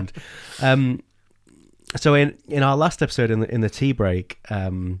Boneland. So in our last episode in the tea break,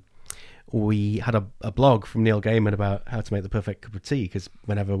 we had a blog from Neil Gaiman about how to make the perfect cup of tea, because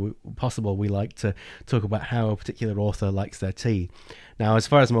whenever possible, we like to talk about how a particular author likes their tea. Now, as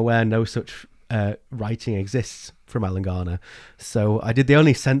far as I'm aware, no such writing exists from Alan Garner, so I did the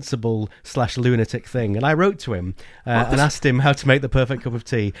only sensible / lunatic thing, and I wrote to him and asked him how to make the perfect cup of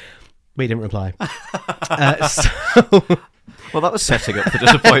tea, but he didn't reply. Well, that was setting up for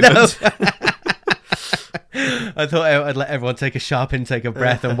disappointment. I thought I'd let everyone take a sharp intake of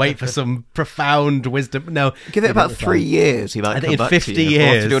breath and wait for some profound wisdom. No, give it about 3 years. He might come back 50 to you.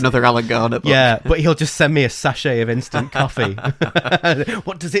 years To do another Alan Garner book. Yeah, but he'll just send me a sachet of instant coffee.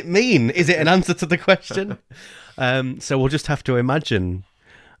 What does it mean? Is it an answer to the question? So we'll just have to imagine.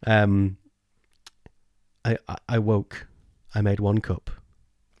 I woke. I made 1 cup.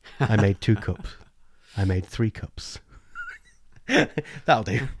 I made 2 cups. I made 3 cups. That'll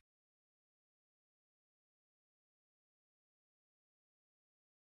do.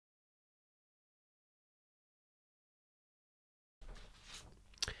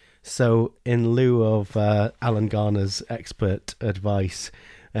 So, in lieu of Alan Garner's expert advice,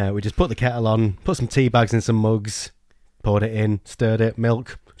 we just put the kettle on, put some tea bags in some mugs, poured it in, stirred it,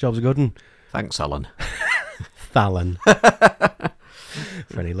 milk, job's a good one. Thanks, Alan. Thalon.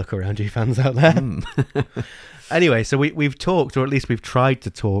 For any Look Around You fans out there. Anyway, so we've talked, or at least we've tried to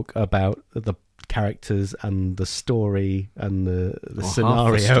talk about the characters and the story and the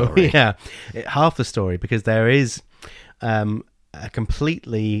scenario. Half the story. Yeah, half the story, because there is a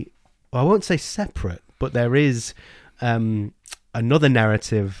completely, well, I won't say separate, but there is another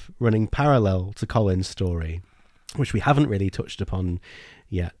narrative running parallel to Colin's story, which we haven't really touched upon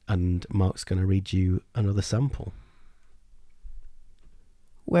yet, and Mark's going to read you another sample.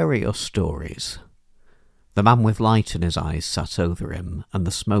 Where are your stories? The man with light in his eyes sat over him, and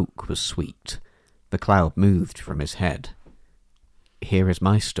the smoke was sweet. The cloud moved from his head. Here is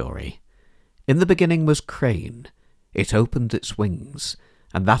my story. In the beginning was Crane. It opened its wings,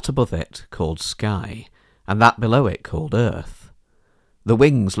 and that above it called sky, and that below it called earth. The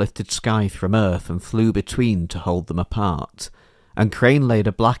wings lifted sky from earth and flew between to hold them apart, and Crane laid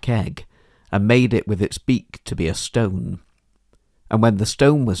a black egg, and made it with its beak to be a stone. And when the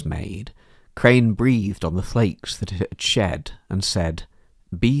stone was made, Crane breathed on the flakes that it had shed, and said,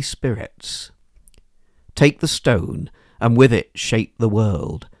 Be spirits. Take the stone, and with it shape the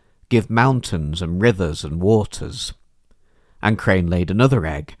world, give mountains and rivers and waters. And Crane laid another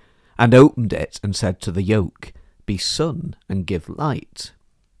egg, and opened it, and said to the yolk, Be sun, and give light.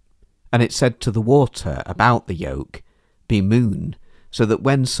 And it said to the water about the yolk, Be moon, so that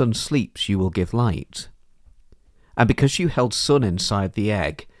when sun sleeps you will give light. And because you held sun inside the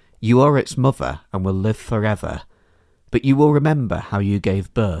egg, you are its mother, and will live forever. But you will remember how you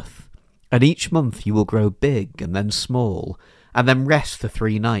gave birth, and each month you will grow big, and then small, and then rest for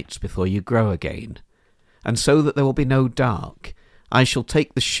 3 nights before you grow again. And so that there will be no dark, I shall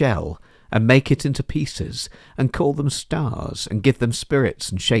take the shell, and make it into pieces, and call them stars, and give them spirits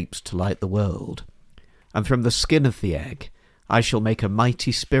and shapes to light the world. And from the skin of the egg I shall make a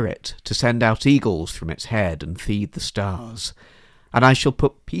mighty spirit to send out eagles from its head and feed the stars. And I shall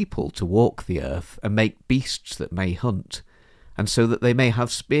put people to walk the earth and make beasts that may hunt, and so that they may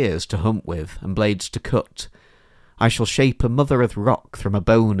have spears to hunt with and blades to cut. I shall shape a mother of rock from a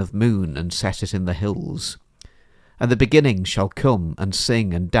bone of moon and set it in the hills. And the beginning shall come and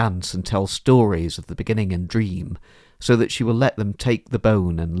sing and dance and tell stories of the beginning and dream, so that she will let them take the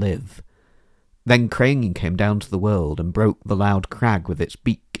bone and live. Then Crane came down to the world and broke the loud crag with its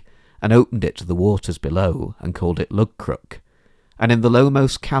beak, and opened it to the waters below, and called it Lugcrook. And in the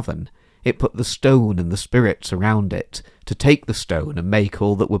lowmost cavern it put the stone and the spirits around it, to take the stone and make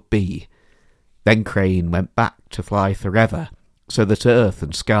all that would be. Then Crane went back to fly forever, so that earth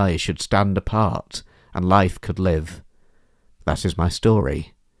and sky should stand apart, and life could live. That is my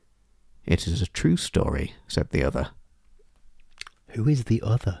story. It is a true story, said the other. Who is the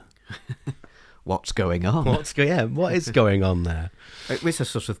other? What's going on? What is going on there? It was a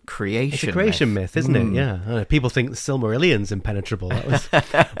sort of creation It's a creation myth, isn't it? Yeah. I know, people think the Silmarillion's impenetrable.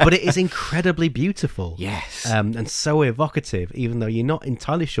 But it is incredibly beautiful. Yes. And so evocative, even though you're not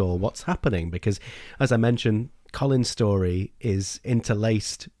entirely sure what's happening. Because, as I mentioned, Colin's story is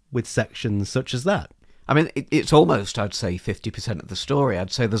interlaced with sections such as that. I mean, it's almost, I'd say, 50% of the story.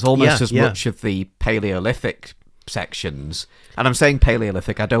 I'd say there's almost as much of the Paleolithic sections. And I'm saying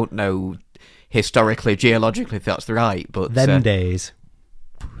Paleolithic, I don't know historically, geologically, if that's right, but... Them days.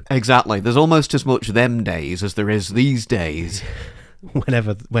 Exactly. There's almost as much them days as there is these days.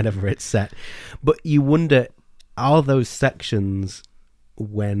 whenever it's set. But you wonder, are those sections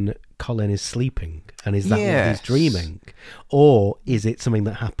when Colin is sleeping? And is that what he's dreaming? Or is it something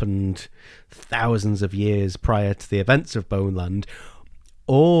that happened thousands of years prior to the events of Boneland?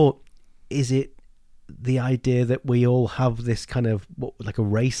 Or is it the idea that we all have this kind of like a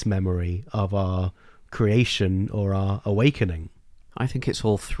race memory of our creation or our awakening? I think it's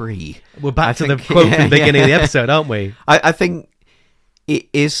all three. We're back to the quote from the beginning of the episode, aren't we? I think it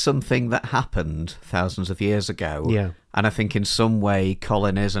is something that happened thousands of years ago. Yeah. And I think in some way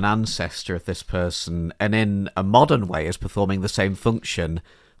Colin is an ancestor of this person, and in a modern way is performing the same function,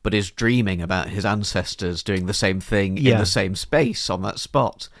 but is dreaming about his ancestors doing the same thing in the same space on that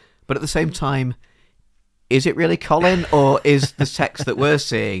spot. But at the same time, is it really Colin, or is the text that we're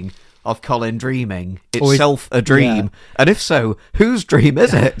seeing of Colin dreaming itself a dream? Yeah. And if so, whose dream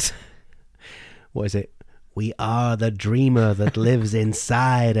is it? What is it? We are the dreamer that lives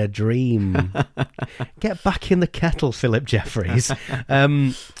inside a dream. Get back in the kettle, Philip Jeffries.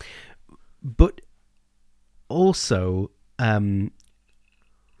 But also,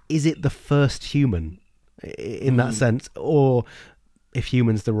 is it the first human in that sense? Or, if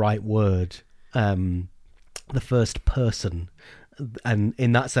human's the right word, the first person? And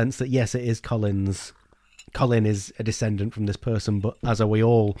in that sense that, yes, it is Colin's. Colin is a descendant from this person, but as are we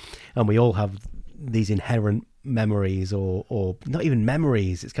all, and we all have these inherent memories, or not even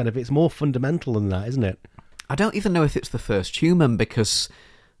memories. It's more fundamental than that, isn't it? I don't even know if it's the first human, because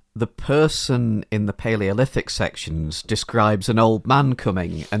the person in the Paleolithic sections describes an old man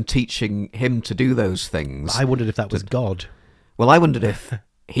coming and teaching him to do those things. I wondered if that was God. Well, I wondered if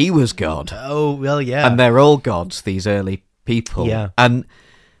he was God. Oh, well, yeah. And they're all gods, these early people. Yeah. And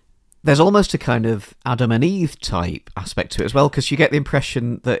there's almost a kind of Adam and Eve type aspect to it as well, because you get the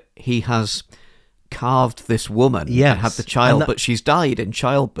impression that he has carved this woman and had the child, but she's died in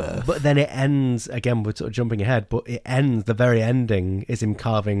childbirth. But then it ends, again, we're sort of jumping ahead, but it ends, the very ending is him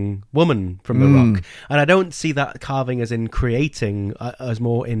carving woman from the rock. And I don't see that carving as in creating, as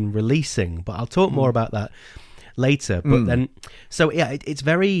more in releasing, but I'll talk more about that later. But then, so yeah, it's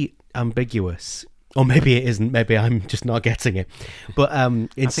very ambiguous. Or maybe it isn't. Maybe I'm just not getting it. But I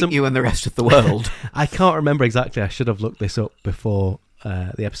think you and the rest of the world. I can't remember exactly. I should have looked this up before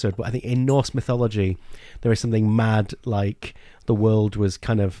the episode. But I think in Norse mythology, there is something mad like the world was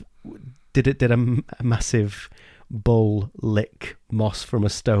kind of did a massive bull lick moss from a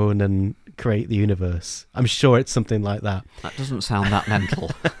stone and create the universe. I'm sure it's something like that. That doesn't sound that mental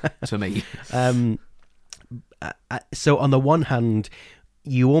to me. So on the one hand,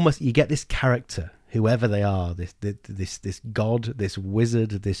 you get this character, whoever they are, this god, this wizard,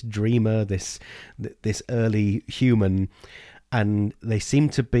 this dreamer, this early human, and they seem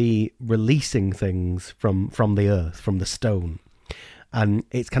to be releasing things from the earth, from the stone, and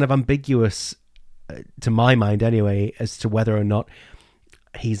it's kind of ambiguous to my mind anyway as to whether or not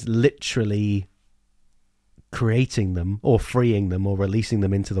he's literally creating them or freeing them or releasing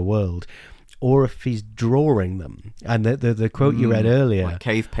them into the world, or if he's drawing them. And the quote you read earlier, like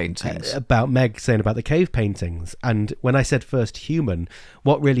cave paintings, about Meg saying about the cave paintings, and when I said first human,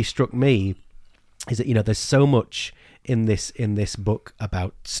 what really struck me is that there's so much in this book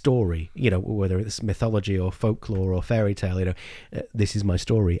about story, whether it's mythology or folklore or fairy tale, this is my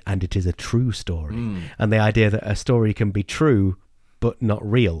story and it is a true story. And the idea that a story can be true but not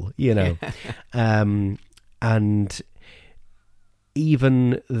real, and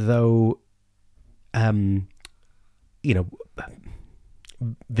even though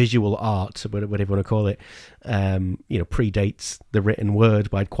visual art, whatever you want to call it, predates the written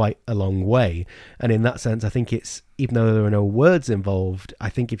word by quite a long way. And in that sense, I think it's, even though there are no words involved, I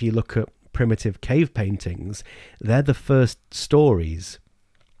think if you look at primitive cave paintings, they're the first stories.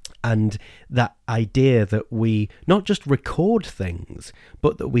 And that idea that we not just record things,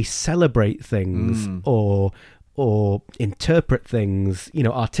 but that we celebrate things or interpret things,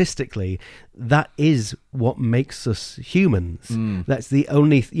 artistically, that is what makes us humans. That's the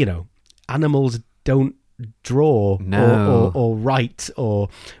only, animals don't draw or write or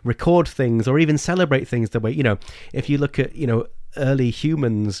record things or even celebrate things the way, if you look at, early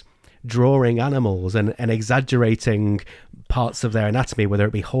humans drawing animals and exaggerating parts of their anatomy, whether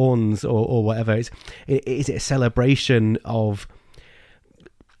it be horns or whatever, is it a celebration of,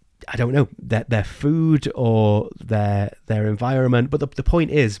 I don't know, their food or their environment? But the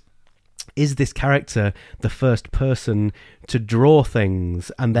point is this character the first person to draw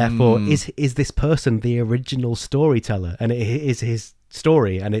things, and therefore is this person the original storyteller, and it is his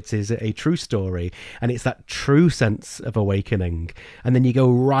story, and it is a true story, and it's that true sense of awakening. And then you go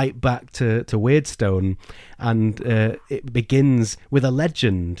right back to Weirdstone, and it begins with a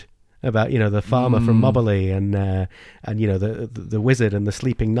legend about the farmer from Moberly and the wizard and the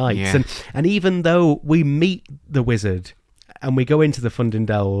sleeping knights, and even though we meet the wizard and we go into the Funding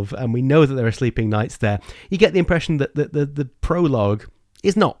Delve and we know that there are sleeping knights there, you get the impression that the prologue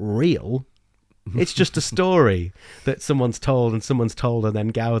is not real. It's just a story that someone's told, and then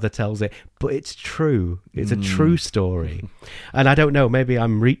Gowther tells it, but it's true. It's a true story. And I don't know, maybe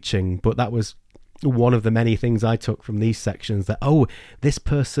I'm reaching, but that was one of the many things I took from these sections, that this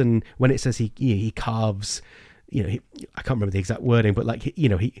person, when it says he carves, I can't remember the exact wording, but like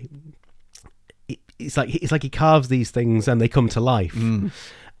it's like he carves these things and they come to life.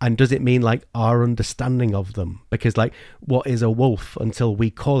 And does it mean like our understanding of them? Because like, what is a wolf until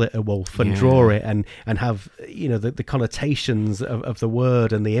we call it a wolf and draw it and have the connotations of the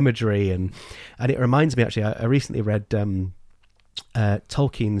word and the imagery, and it reminds me, actually, I recently read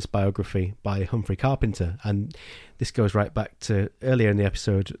Tolkien's biography by Humphrey Carpenter, and this goes right back to earlier in the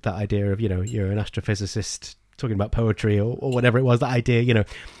episode, that idea of you're an astrophysicist talking about poetry or whatever it was, that idea,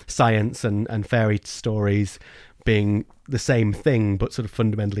 science and fairy stories being the same thing but sort of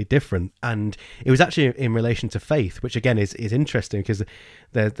fundamentally different. And it was actually in relation to faith, which again is interesting, because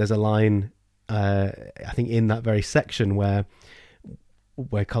there's a line I think in that very section where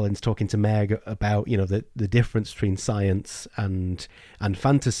Colin's talking to Meg about the difference between science and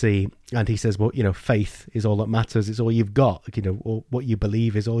fantasy, and he says, well, faith is all that matters, it's all you've got, or what you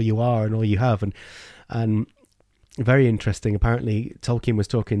believe is all you are and all you have. And very interesting, apparently Tolkien was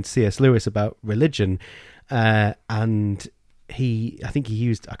talking to C.S. Lewis about religion, and I think he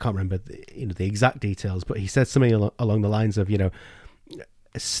used, I can't remember the exact details, but he said something along the lines of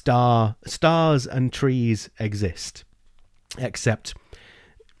stars and trees exist, except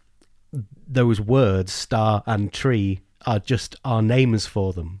those words, star and tree, are just our names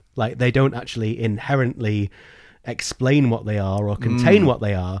for them. Like, they don't actually inherently explain what they are or contain what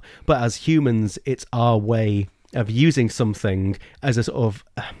they are, but as humans, it's our way of using something as a sort of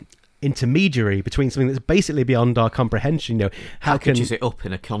intermediary between something that's basically beyond our comprehension. How packages it up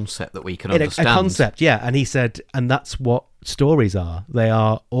in a concept that we can understand. A concept, yeah. And he said, and that's what stories are. They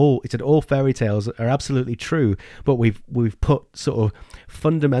are all, he said, all fairy tales are absolutely true, but we've put sort of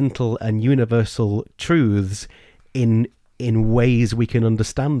fundamental and universal truths in ways we can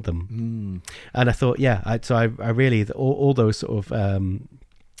understand them. And I thought, I really, all those sort of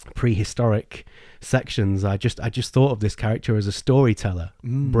prehistoric sections, I just thought of this character as a storyteller,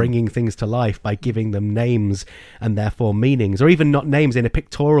 bringing things to life by giving them names and therefore meanings, or even not names in a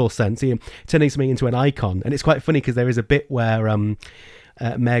pictorial sense, turning something into an icon. And it's quite funny because there is a bit where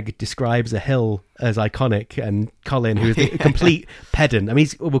Meg describes a hill as iconic, and Colin, who's a complete pedant, I mean,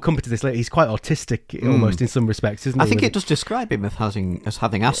 we'll come to this later, he's quite autistic almost in some respects, isn't he? I think it does describe him as having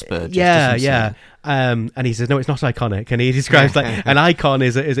Asperger's. Yeah. And he says, no, it's not iconic, and he describes like an icon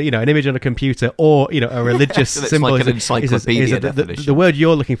is an image on a computer, or a religious symbol. Like an encyclopedia definition. The word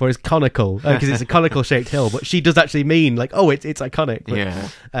you're looking for is conical, because it's a conical shaped hill, but she does actually mean like, it's iconic.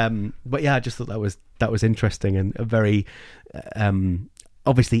 But, but I just thought that was interesting, and a very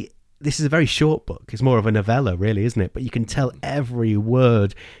obviously this is a very short book. It's more of a novella, really, isn't it? But you can tell every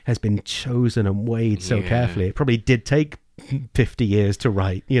word has been chosen and weighed so carefully. It probably did take 50 years to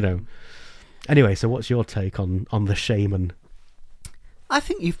write, you know. Anyway, so what's your take on The Shaman? I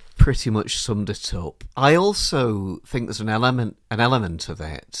think you've pretty much summed it up. I also think there's an element of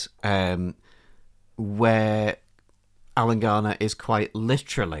it where Alan Garner is quite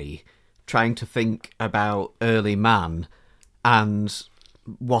literally trying to think about early man and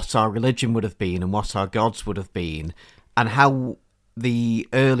what our religion would have been and what our gods would have been and how the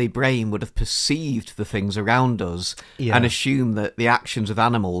early brain would have perceived the things around us and assumed that the actions of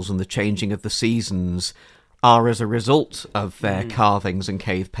animals and the changing of the seasons are as a result of their carvings and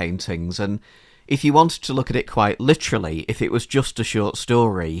cave paintings. And if you wanted to look at it quite literally, if it was just a short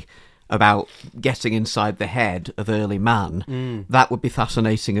story about getting inside the head of early man, that would be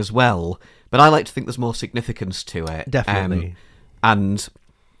fascinating as well. But I like to think there's more significance to it. Definitely. And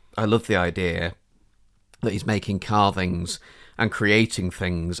I love the idea that he's making carvings and creating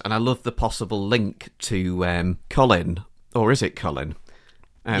things. And I love the possible link to Colin. Or is it Colin?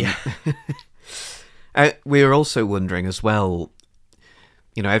 Yeah. We were also wondering as well,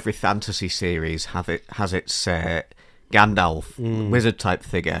 you know, every fantasy series has its Gandalf, wizard-type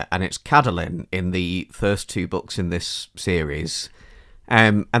figure, and it's Catelyn in the first 2 books in this series.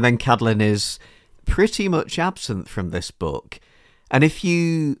 And then Catelyn is pretty much absent from this book. And if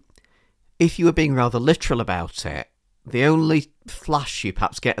you were being rather literal about it, the only flash you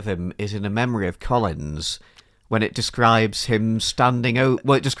perhaps get of him is in a memory of Colin's, when it describes him standing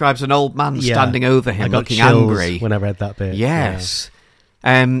it describes an old man standing over him looking angry. When I read that bit. Yes.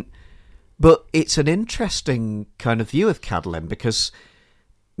 Yeah. But it's an interesting kind of view of Catelyn, because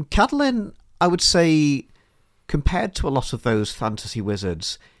Catelyn, I would say, compared to a lot of those fantasy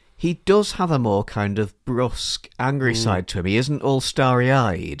wizards, he does have a more kind of brusque, angry side to him. He isn't all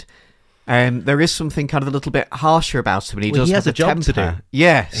starry-eyed. There is something kind of a little bit harsher about him, and he has a job temper. to do.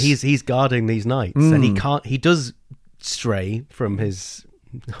 Yes, he's guarding these knights, and he does stray from his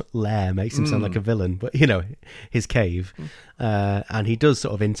lair, makes him sound like a villain, but you know, his cave, and he does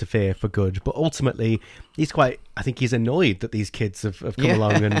sort of interfere for good. But ultimately, I think he's annoyed that these kids have come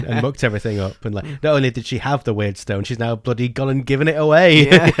along and mucked everything up. And like, not only did she have the weird stone, she's now bloody gone and given it away.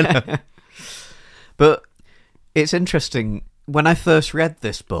 Yeah. You know? But it's interesting. When I first read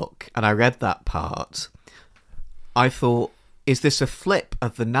this book, and I read that part, I thought, is this a flip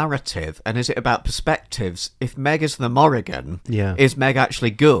of the narrative, and is it about perspectives? If Meg is the Morrigan, is Meg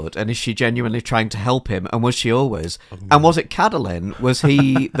actually good, and is she genuinely trying to help him, and was she always? And was it Catelyn? Was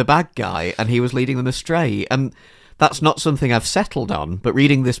he the bad guy, and he was leading them astray? And that's not something I've settled on, but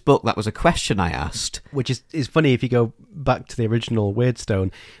reading this book, that was a question I asked. Which is funny if you go back to the original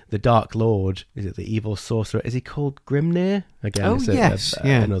Weirdstone, the Dark Lord, is it the evil sorcerer? Is he called Grimnir? Again, yes.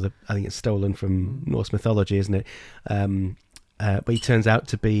 Another, I think it's stolen from Norse mythology, isn't it? But he turns out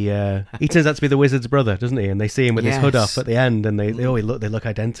to be the wizard's brother, doesn't he? And they see him with his hood off at the end, and they look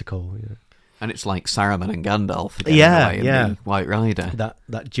identical. You know? And it's like Saruman and Gandalf again, in the White Rider.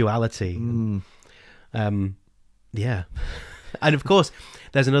 That duality. Yeah, and of course,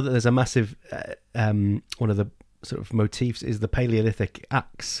 there's a massive one of the sort of motifs is the Paleolithic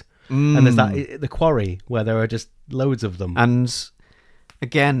axe, and there's the quarry where there are just loads of them. And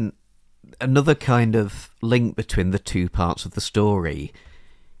again, another kind of link between the 2 parts of the story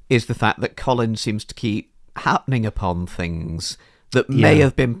is the fact that Colin seems to keep happening upon things that may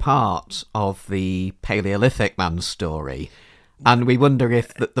have been part of the Paleolithic man's story. And we wonder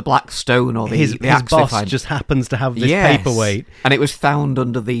if the black stone or his axe boss just happens to have this paperweight. And it was found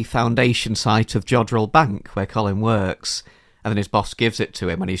under the foundation site of Jodrell Bank, where Colin works. And then his boss gives it to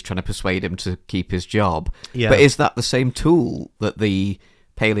him when he's trying to persuade him to keep his job. Yeah. But is that the same tool that the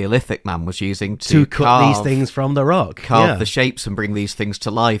Paleolithic man was using to cut these things from the rock? Carve the shapes and bring these things to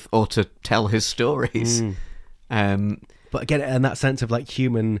life, or to tell his stories? But again, in that sense of like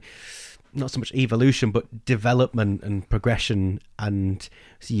human... not so much evolution, but development and progression, and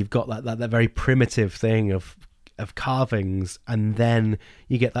so you've got that very primitive thing of carvings, and then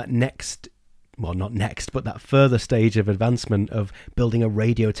you get that that further stage of advancement of building a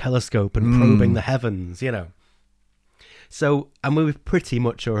radio telescope and probing the heavens, you know. So, and we've pretty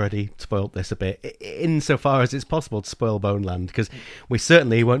much already spoiled this a bit, insofar as it's possible to spoil Boneland, because we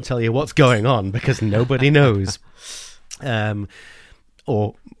certainly won't tell you what's going on, because nobody knows.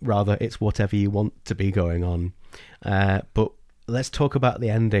 Or rather, it's whatever you want to be going on. But let's talk about the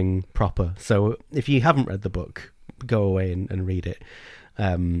ending proper. So if you haven't read the book, go away and read it.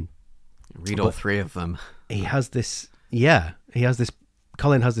 Read all 3 of them. He has this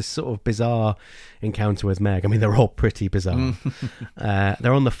Colin has this sort of bizarre encounter with Meg. I mean, they're all pretty bizarre.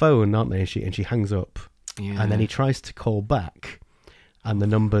 They're on the phone, aren't they? And she hangs up. Yeah. And then he tries to call back, and the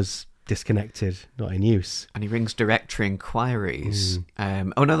number's disconnected, not in use. And he rings directory inquiries.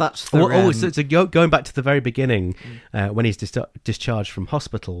 Oh no, that's so going back to the very beginning, when he's discharged from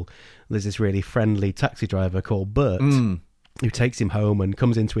hospital, there's this really friendly taxi driver called Bert. Who takes him home and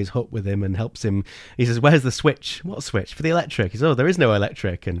comes into his hut with him and helps him. He says, "Where's the switch? What switch? For the electric?" He says, "Oh, there is no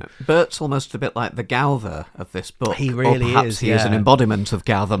electric." And Bert's almost a bit like the Gowther of this book. He really or perhaps is. He is an embodiment of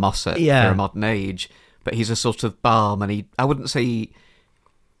Gowther Mossett for a modern age. But he's a sort of balm, and I wouldn't say,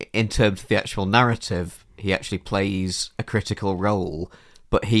 in terms of the actual narrative, he actually plays a critical role,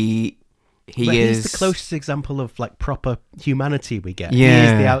 but he's the closest example of like proper humanity we get. Yeah. He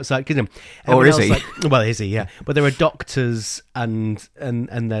is the outside, because or is he? Well, is he? Yeah, but there are doctors and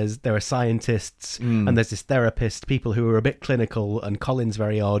there are scientists and there's this therapist, people who are a bit clinical, and Colin's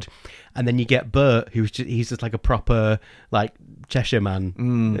very odd, and then you get Bert, he's just like a proper like Cheshire man,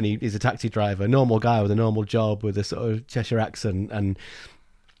 and he's a taxi driver, normal guy with a normal job with a sort of Cheshire accent,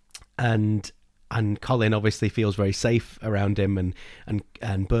 and Colin obviously feels very safe around him,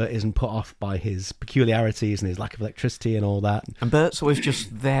 and Bert isn't put off by his peculiarities and his lack of electricity and all that. And Bert's always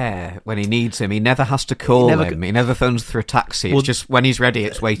just there when he needs him. He never has to call him. He never phones through a taxi. It's just when he's ready,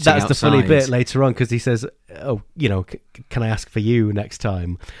 it's waiting outside. That's the funny bit later on, because he says, "Oh, can I ask for you next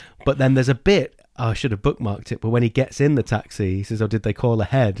time?" But then there's a bit, I should have bookmarked it, but when he gets in the taxi, he says, "Oh, did they call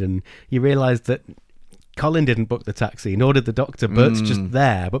ahead?" And you realise that Colin didn't book the taxi, nor did the doctor. Bert's just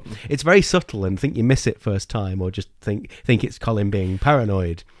there, but it's very subtle, and think you miss it first time, or just think it's Colin being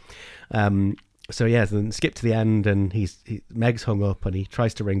paranoid. So then skip to the end, and Meg's hung up, and he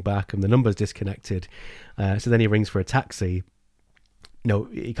tries to ring back, and the number's disconnected. So then he rings for a taxi. No,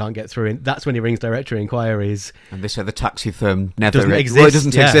 he can't get through. That's when he rings directory inquiries. And they said the taxi firm never doesn't exist. Well, it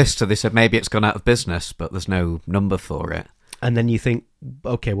doesn't exist. So they said maybe it's gone out of business, but there's no number for it. And then you think,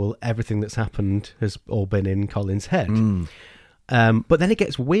 okay, well, everything that's happened has all been in Colin's head. But then it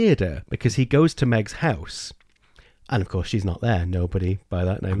gets weirder, because he goes to Meg's house, and of course she's not there. Nobody by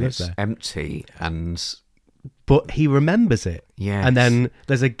that name lives there. It's empty, but he remembers it. Yes. And then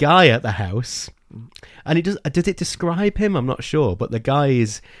there's a guy at the house, and does it describe him? I'm not sure, but the guy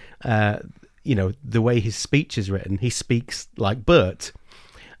is, the way his speech is written, he speaks like Bert.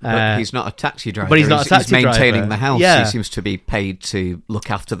 But he's not a taxi driver. But he's not a taxi driver. He's maintaining the house. Yeah. He seems to be paid to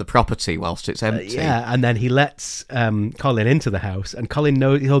look after the property whilst it's empty. And then he lets Colin into the house, and Colin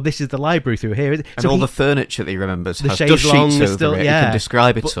knows, this is the library through here. And so the furniture that he remembers has chaise dust sheets longue over still, it. Yeah. He can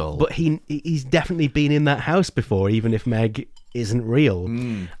describe it all. But he's definitely been in that house before, even if Meg isn't real.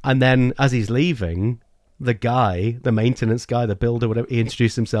 And then as he's leaving, the guy, the maintenance guy, the builder, whatever, he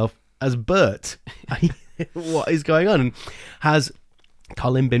introduced himself as Bert. What is going on? And has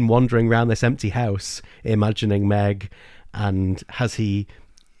Colin been wandering around this empty house imagining Meg, and has he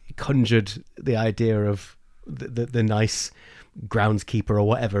conjured the idea of the nice groundskeeper or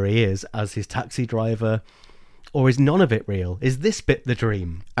whatever he is as his taxi driver, or is none of it real? Is this bit the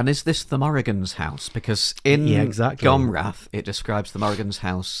dream? And is this the Morrigan's house? Because in Gomrath it describes the Morrigan's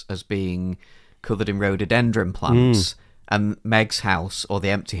house as being covered in rhododendron plants, and Meg's house, or the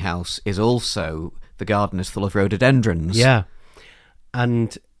empty house, is also, the garden is full of rhododendrons. Yeah.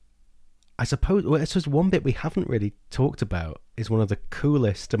 And I suppose one bit we haven't really talked about is one of the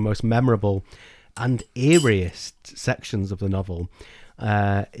coolest and most memorable and eeriest sections of the novel,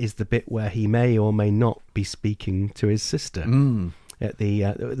 is the bit where he may or may not be speaking to his sister at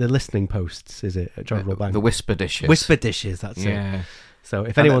the listening posts, is it, at Jodrell Bank? The whisper dishes. Whisper dishes, that's it. So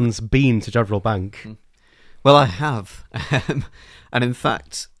if anyone's been to Jodrell Bank... Well, I have. And in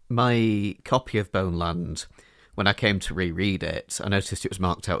fact, my copy of Boneland, when I came to reread it, I noticed it was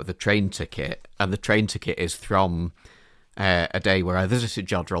marked out with a train ticket, and the train ticket is from a day where I visited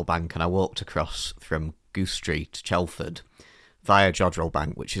Jodrell Bank, and I walked across from Goose Street to Chelford via Jodrell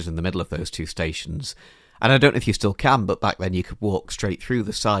Bank, which is in the middle of those two stations. And I don't know if you still can, but back then you could walk straight through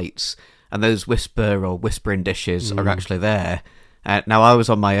the sites, and those whispering dishes are actually there. Now, I was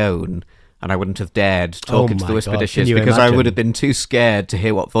on my own, and I wouldn't have dared talk into the whisper dishes, because I would have been too scared to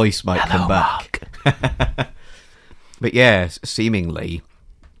hear what voice might come back. But yeah, seemingly,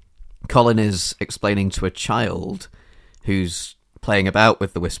 Colin is explaining to a child who's playing about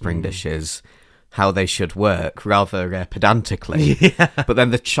with the whispering dishes how they should work, rather pedantically. Yeah. But then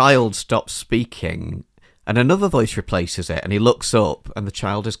the child stops speaking, and another voice replaces it, and he looks up, and the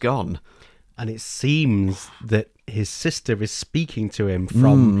child is gone. And it seems that his sister is speaking to him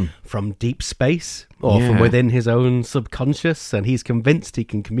from deep space, or from within his own subconscious, and he's convinced he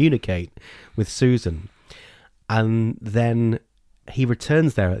can communicate with Susan. And then he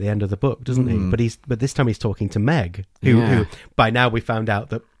returns there at the end of the book, doesn't he? But this time he's talking to Meg, who by now we found out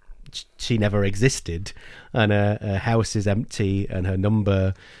that she never existed, and her house is empty and her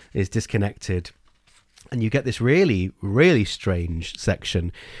number is disconnected. And you get this really, really strange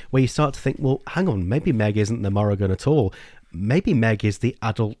section where you start to think, well, hang on, maybe Meg isn't the Morrigan at all. Maybe Meg is the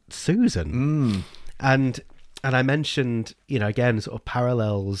adult Susan. And I mentioned, again, sort of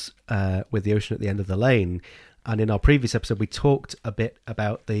parallels with The Ocean at the End of the Lane. And in our previous episode, we talked a bit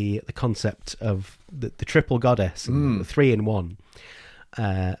about the concept of the triple goddess, the 3-in-1.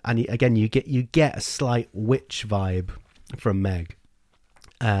 And again, you get a slight witch vibe from Meg.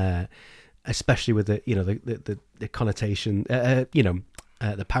 Especially with the connotation,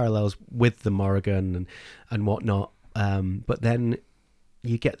 the parallels with the Morrigan and whatnot. But then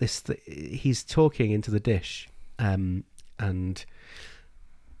you get this, he's talking into the dish, and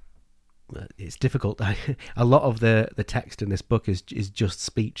it's difficult. A lot of the text in this book is just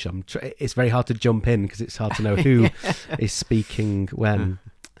speech. It's very hard to jump in because it's hard to know who is speaking when.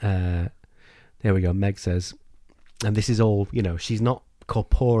 There we go. Meg says, and this is all, she's not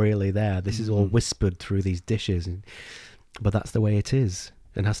corporeally there. This is all whispered through these dishes, but that's the way it is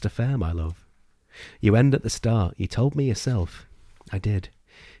and has to fare, my love. You end at the start. You told me yourself. I did.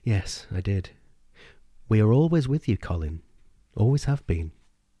 Yes, I did. We are always with you, Colin. Always have been.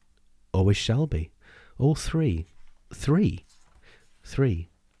 Always shall be. All three. Three.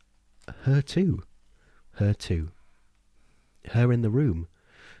 Her too. Her too. Her in the room.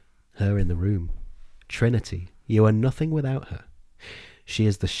 Her in the room. Trinity, you are nothing without her. She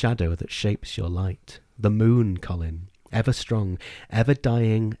is the shadow that shapes your light. The moon, Colin, ever strong, ever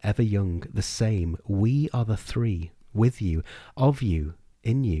dying, ever young, the same. We are the three, with you, of you,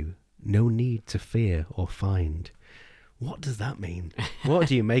 in you. No need to fear or find. What does that mean? What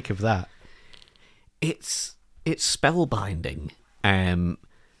do you make of that? It's spellbinding, and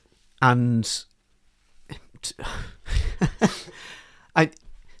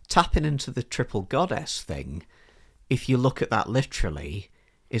tapping into the triple goddess thing. If you look at that literally,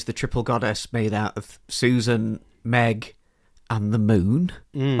 is the triple goddess made out of Susan, Meg, and the moon?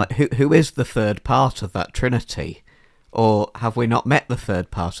 Like who is the third part of that trinity? Or have we not met the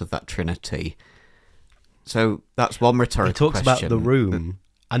third part of that trinity? So that's one rhetorical question. He talks about the room,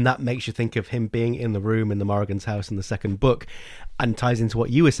 and that makes you think of him being in the room in the Morrigan's house in the second book, and ties into what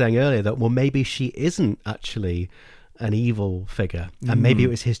you were saying earlier, that, well, maybe she isn't actually an evil figure, and maybe it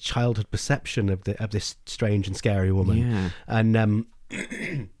was his childhood perception of this strange and scary woman. Yeah. And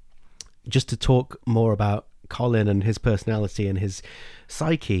just to talk more about Colin and his personality and his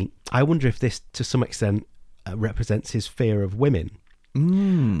psyche, I wonder if this, to some extent, represents his fear of women.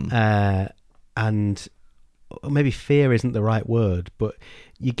 And maybe fear isn't the right word, but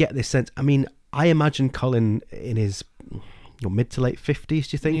you get this sense. I mean, I imagine Colin in his mid to late 50s, do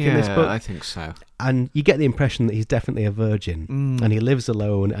you think, in this book? Yeah, I think so. And you get the impression that he's definitely a virgin, and he lives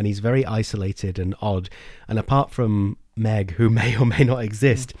alone, and he's very isolated and odd. And apart from Meg, who may or may not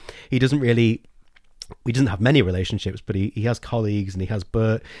exist, he doesn't have many relationships, but he has colleagues and he has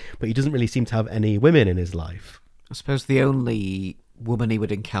Bert, but he doesn't really seem to have any women in his life. I suppose the only woman he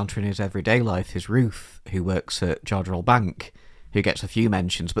would encounter in his everyday life is Ruth, who works at Jodrell Bank, who gets a few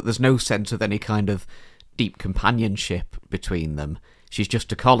mentions, but there's no sense of any kind of deep companionship between them. She's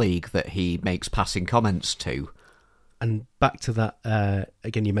just a colleague that he makes passing comments to. And back to that,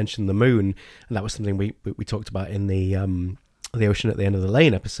 again, you mentioned the moon, and that was something we talked about in the Ocean at the End of the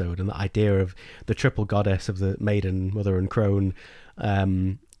Lane episode, and the idea of the triple goddess of the maiden, mother, and crone,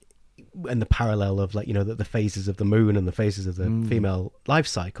 and the parallel of, like, the phases of the moon and the phases of the female life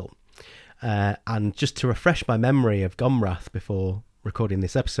cycle. And just to refresh my memory of Gomrath before recording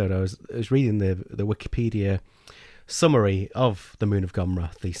this episode, I was reading the Wikipedia summary of The Moon of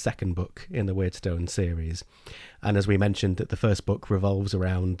Gomrath, the second book in the Weirdstone series. And as we mentioned, that the first book revolves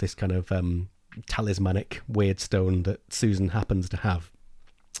around this kind of talismanic Weirdstone that Susan happens to have,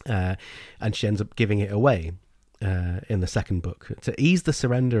 and she ends up giving it away in the second book. To ease the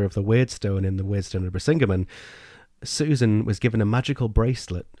surrender of the Weirdstone in the Weirdstone of Brisingamen, Susan was given a magical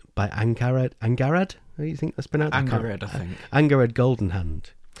bracelet by Angarad. How do you think that's pronounced? Angarad, I think. Angarad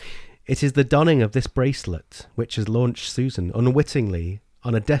Goldenhand. It is the donning of this bracelet which has launched Susan unwittingly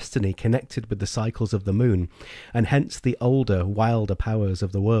on a destiny connected with the cycles of the moon, and hence the older, wilder powers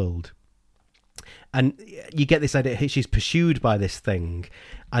of the world. And you get this idea, she's pursued by this thing,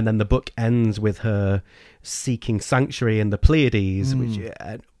 and then the book ends with her seeking sanctuary in the Pleiades,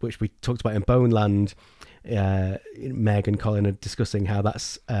 which we talked about in Boneland. Meg and Colin are discussing how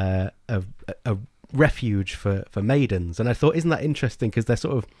that's a refuge for maidens. And I thought, isn't that interesting? Because they're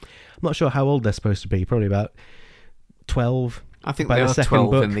sort of, I'm not sure how old they're supposed to be, probably about 12, I think by there the are second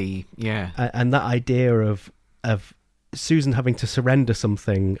 12 book. in the... Yeah. And that idea of Susan having to surrender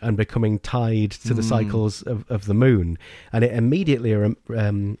something and becoming tied to the cycles of the moon. And it immediately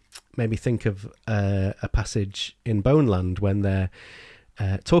made me think of a passage in Boneland when they're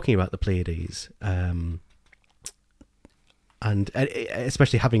talking about the Pleiades. And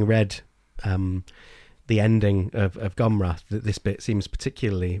especially having read the ending of Gomrath, this bit seems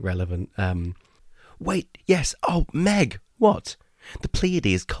particularly relevant. Wait, yes. Oh, Meg, what? The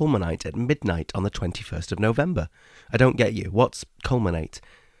Pleiades culminate at midnight on the 21st of November. I don't get you. What's culminate?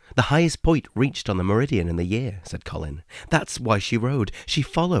 The highest point reached on the meridian in the year, said Colin. That's why she rode. She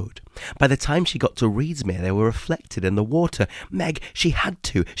followed. By the time she got to Reedsmere, they were reflected in the water. Meg, she had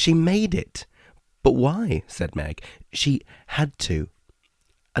to. She made it. But why? Said Meg. She had to.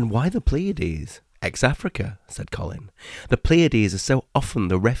 And why the Pleiades? Ex-Africa, said Colin. The Pleiades are so often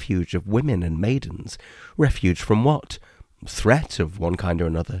the refuge of women and maidens. Refuge from what? Threat of one kind or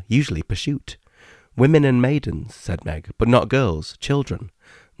another, usually pursuit. Women and maidens, said Meg, but not girls, children.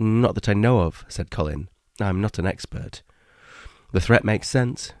 Not that I know of, said Colin. I'm not an expert. The threat makes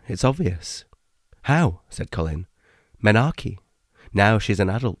sense. It's obvious. How? Said Colin. Menarche. Now she's an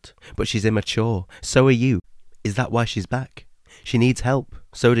adult, but she's immature. So are you. Is that why she's back? She needs help.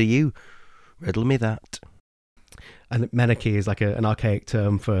 So do you. Riddle me that. And menarche is like an archaic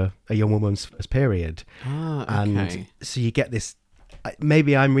term for a young woman's first period. Ah, okay. And so you get this,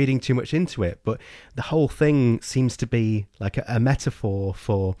 maybe I'm reading too much into it, but the whole thing seems to be like a metaphor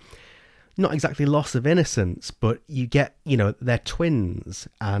for not exactly loss of innocence, but you get, they're twins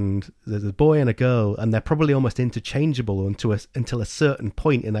and there's a boy and a girl, and they're probably almost interchangeable until a certain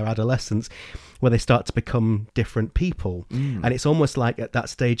point in their adolescence where they start to become different people. And it's almost like at that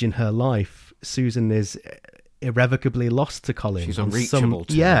stage in her life, Susan is irrevocably lost to Colin. She's unreachable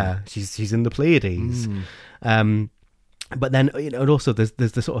to him. She's in the Pleiades. But then, and also there's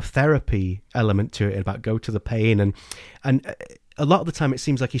the sort of therapy element to it about go to the pain, and a lot of the time it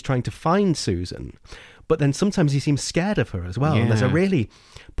seems like he's trying to find Susan, but then sometimes he seems scared of her as well. Yeah. And there's a really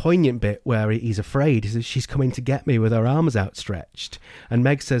poignant bit where he's afraid. He says, she's coming to get me with her arms outstretched. And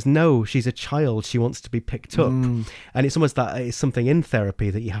Meg says, no, she's a child. She wants to be picked up. And it's almost that it's something in therapy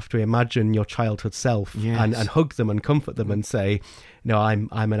that you have to imagine your childhood self and hug them and comfort them and say, no, I'm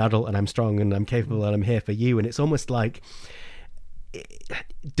an adult and I'm strong and I'm capable and I'm here for you. And it's almost like,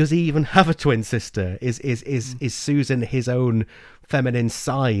 does he even have a twin sister? Is Susan his own feminine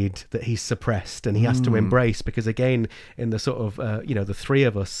side that he's suppressed and he has to embrace? Because again, in the sort of the three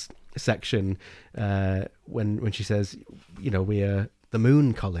of us section, when she says, we are the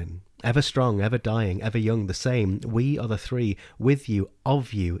moon, Colin, ever strong, ever dying, ever young, the same. We are the three, with you,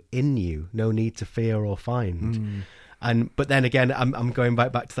 of you, in you. No need to fear or find. But then again, I'm going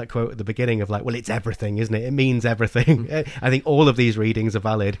back to that quote at the beginning of like, well, it's everything, isn't it? It means everything. I think all of these readings are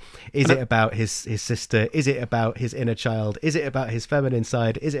valid. Is it about his sister? Is it about his inner child? Is it about his feminine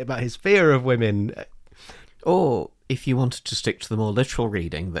side? Is it about his fear of women? Or if you wanted to stick to the more literal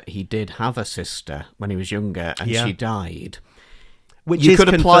reading, that he did have a sister when he was younger and she died. Which you is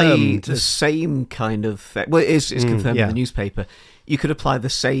could apply confirmed. the same kind of... Well, it is confirmed in the newspaper. You could apply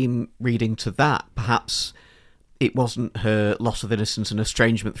the same reading to that. Perhaps it wasn't her loss of innocence and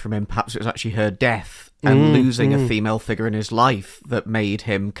estrangement from him. Perhaps it was actually her death and losing a female figure in his life that made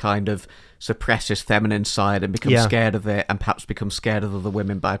him kind of suppress his feminine side and become scared of it, and perhaps become scared of other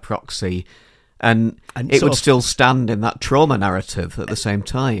women by proxy. And it would still stand in that trauma narrative at the same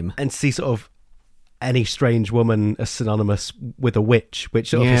time. And see sort of any strange woman as synonymous with a witch, which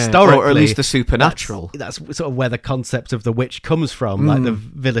sort of historically... Or at least the supernatural. That's sort of where the concept of the witch comes from, like the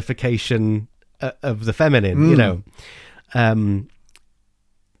vilification of the feminine, But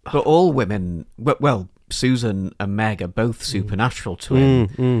all women... Well, Susan and Meg are both supernatural to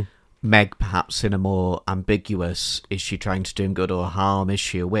him. Meg, perhaps in a more ambiguous, is she trying to do him good or harm? Is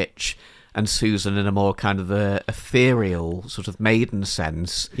she a witch? And Susan in a more kind of ethereal, sort of maiden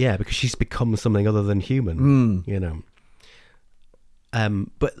sense. Yeah, because she's become something other than human,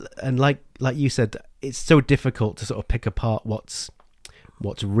 But like you said, it's so difficult to sort of pick apart what's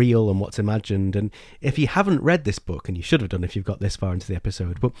real and what's imagined. And if you haven't read this book, and you should have done if you've got this far into the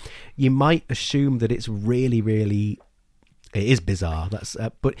episode, but you might assume that it's really, really, it is bizarre.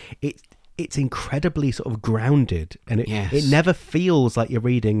 But it's incredibly sort of grounded, and it never feels like you're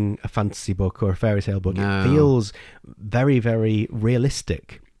reading a fantasy book or a fairy tale book. No. It feels very, very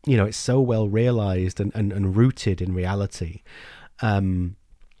realistic. It's so well realized and rooted in reality. And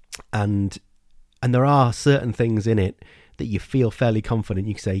there are certain things in it that you feel fairly confident.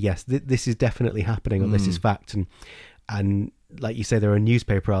 You can say, yes, this is definitely happening, or this is fact. And like you say, there are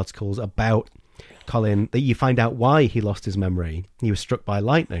newspaper articles about Colin, that you find out why he lost his memory. He was struck by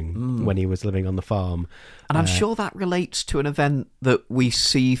lightning when he was living on the farm. And I'm sure that relates to an event that we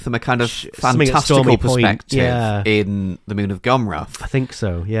see from a kind of something at fantastical Stormy Point. perspective in The Moon of Gomrath. I think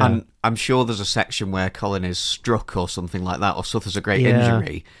so, yeah. And I'm sure there's a section where Colin is struck or something like that, or suffers a great Yeah.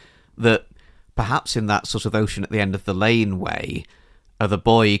 injury, that perhaps in that sort of ocean at the end of the lane way, the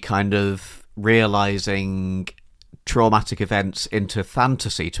boy kind of realising traumatic events into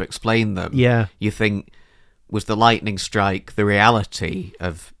fantasy to explain them. Yeah. You think, was the lightning strike the reality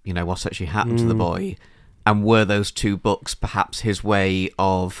of, what's actually happened to the boy? And were those two books perhaps his way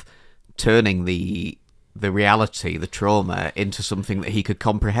of turning the reality, the trauma, into something that he could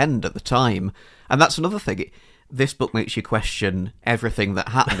comprehend at the time? And that's another thing. This book makes you question everything that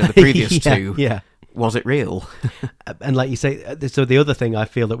happened in the previous two. Yeah. Was it real? And like you say, so the other thing I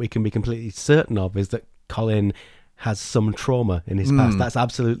feel that we can be completely certain of is that Colin has some trauma in his past. That's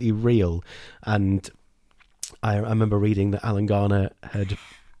absolutely real. And I remember reading that Alan Garner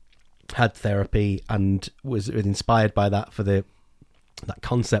had therapy and was inspired by that for that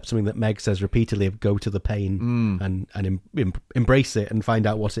concept, something that Meg says repeatedly, of go to the pain and embrace it and find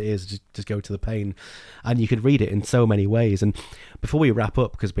out what it is. Just go to the pain. And you could read it in so many ways. And before we wrap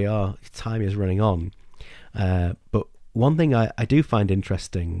up, because time is running on, but one thing I do find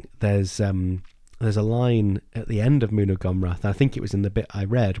interesting, there's a line at the end of Moon of Gomrath, and I think it was in the bit I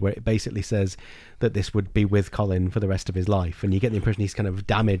read, where it basically says that this would be with Colin for the rest of his life, and you get the impression he's kind of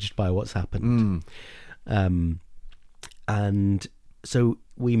damaged by what's happened. And so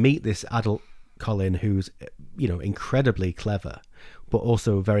we meet this adult Colin who's, incredibly clever, but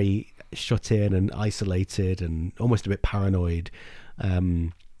also very shut in and isolated and almost a bit paranoid.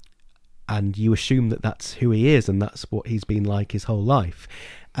 And you assume that that's who he is and that's what he's been like his whole life.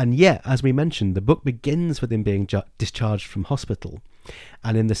 And yet, as we mentioned, the book begins with him being discharged from hospital.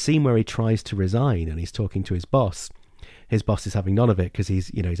 And in the scene where he tries to resign and he's talking to his boss is having none of it because he's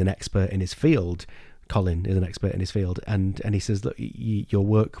an expert in his field. Colin is an expert in his field. And he says, look, your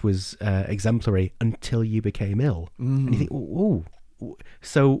work was exemplary until you became ill. And you think, ooh.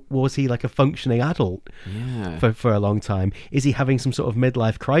 So was he like a functioning adult for a long time? Is he having some sort of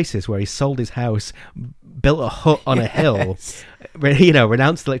midlife crisis where he sold his house, built a hut on a hill,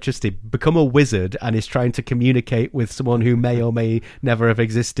 renounced electricity, become a wizard, and is trying to communicate with someone who may or may never have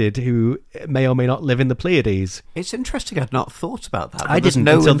existed, who may or may not live in the Pleiades? It's interesting. I'd not thought about that. I didn't.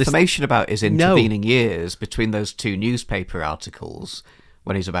 There's no information about his intervening years between those two newspaper articles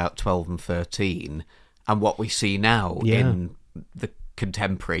when he's about 12 and 13 and what we see now in the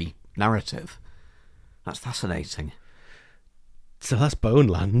contemporary narrative. That's fascinating. So that's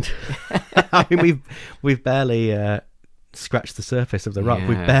Boneland. I mean, we've barely scratched the surface of the rock.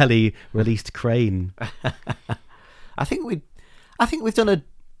 We've barely released Crane. I think we've done a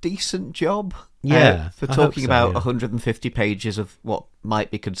decent job. For I talking hope so, about 150 pages of what might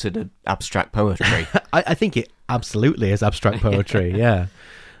be considered abstract poetry. I think it absolutely is abstract poetry. Yeah.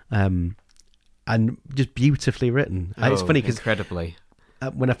 And just beautifully written. It's funny because incredibly.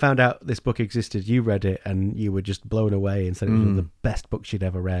 When I found out this book existed, you read it and you were just blown away and said it was one of the best books you'd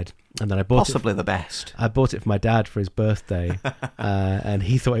ever read. And then I bought possibly the best. I bought it for my dad for his birthday, and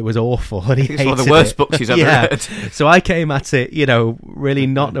he thought it was awful. And he hated it's one of the worst books he's ever read. So I came at it, really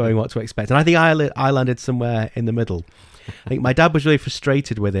not knowing what to expect. And I think I landed somewhere in the middle. I think my dad was really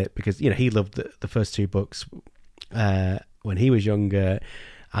frustrated with it because he loved the first two books when he was younger.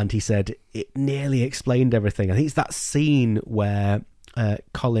 And he said it nearly explained everything. I think it's that scene where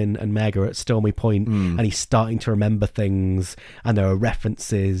Colin and Meg are at Stormy Point and he's starting to remember things and there are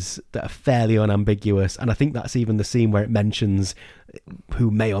references that are fairly unambiguous. And I think that's even the scene where it mentions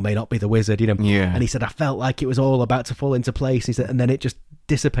who may or may not be the wizard, And he said, I felt like it was all about to fall into place. He said, and then it just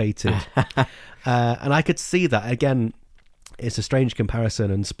dissipated. And I could see that again. It's a strange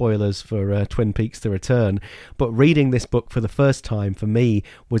comparison and spoilers for Twin Peaks: The Return, but reading this book for the first time for me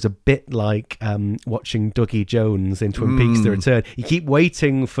was a bit like watching Dougie Jones in Twin Peaks: The Return. You keep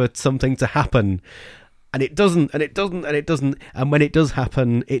waiting for something to happen and it doesn't, and it doesn't, and it doesn't, and when it does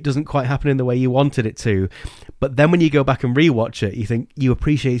happen, it doesn't quite happen in the way you wanted it to. But then when you go back and rewatch it, you think you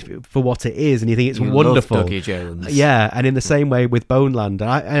appreciate it for what it is and you think it's wonderful. Love Dougie Jones. Yeah, and in the same way with Boneland, and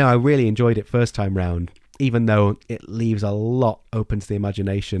I really enjoyed it first time round. Even though it leaves a lot open to the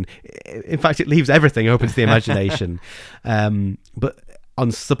imagination. In fact, it leaves everything open to the imagination. But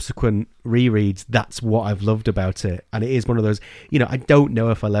on subsequent rereads, that's what I've loved about it. And it is one of those, I don't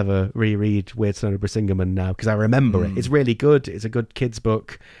know if I'll ever reread Weird Son of Brisingamen now because I remember it. It's really good. It's a good kids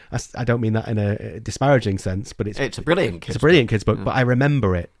book. I don't mean that in a disparaging sense, but it's a brilliant kids book. But I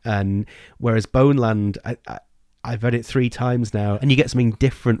remember it. And whereas Boneland, I've read it 3 times now, and you get something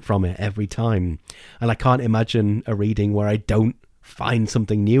different from it every time. And I can't imagine a reading where I don't find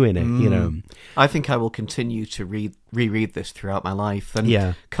something new in it, you know. I think I will continue to reread this throughout my life.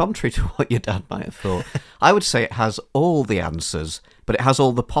 And contrary to what your dad might have thought, I would say it has all the answers, but it has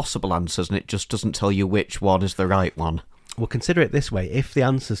all the possible answers, and it just doesn't tell you which one is the right one. Well, consider it this way. If the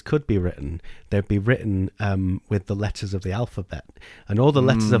answers could be written, they'd be written with the letters of the alphabet. And all the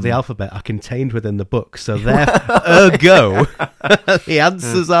letters of the alphabet are contained within the book. So there, ergo, the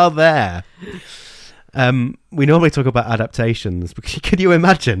answers are there. We normally talk about adaptations. Could you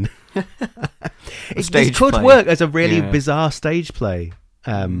imagine? It could work as a really bizarre stage play.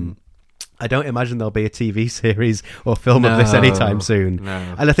 I don't imagine there'll be a TV series or film of this anytime soon.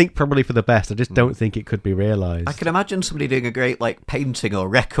 No. And I think probably for the best. I just don't think it could be realised. I can imagine somebody doing a great painting or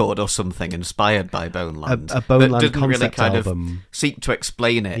record or something inspired by Boneland. A Boneland that didn't really kind album. Of seek to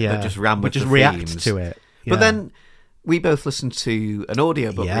explain it, but just ran with the react themes. to it. Yeah. But then we both listened to an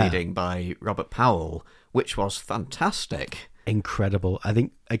audiobook reading by Robert Powell, which was fantastic. Incredible. I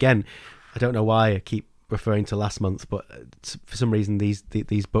think, again, I don't know why I keep referring to last month, but for some reason these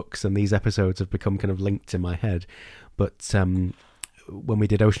books and these episodes have become kind of linked in my head. But when we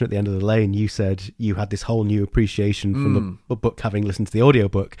did Ocean at the End of the Lane, you said you had this whole new appreciation from the book, having listened to the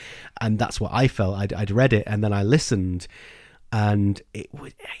audiobook, and that's what I felt. I'd read it and then I listened, and it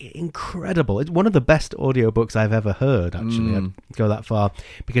was incredible. It's one of the best audiobooks I've ever heard, actually. I'd go that far,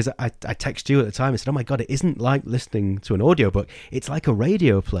 because I texted you at the time and said, oh my God, it isn't like listening to an audiobook. It's like a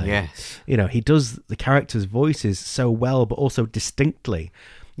radio play. Yes. You know, he does the characters' voices so well, but also distinctly.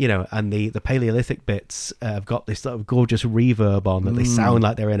 You know, and the Paleolithic bits have got this sort of gorgeous reverb on that they sound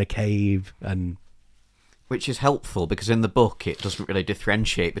like they're in a cave, and which is helpful because in the book it doesn't really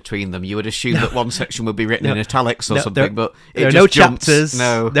differentiate between them. You would assume that one section would be written in italics or something, but there are no chapters,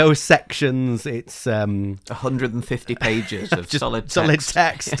 no sections. It's 150 pages of solid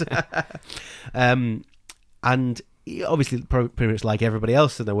text. And obviously, pretty much like everybody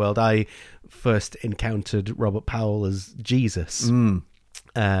else in the world, I first encountered Robert Powell as Jesus.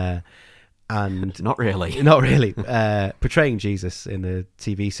 And not really portraying Jesus in the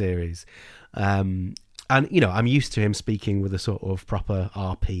TV series, and you know, I'm used to him speaking with a sort of proper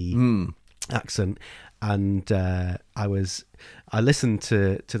RP accent, and I listened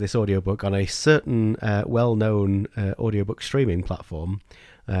to this audiobook on a certain well-known audiobook streaming platform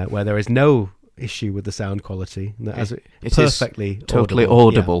where there is no issue with the sound quality. It perfectly is totally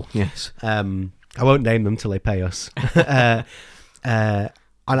audible. Yes. I won't name them till they pay us.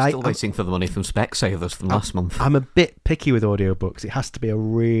 And I'm waiting for the money from Specsavers from last month. I'm a bit picky with audiobooks. It has to be a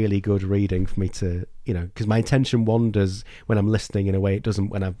really good reading for me to, you know, because my attention wanders when I'm listening in a way it doesn't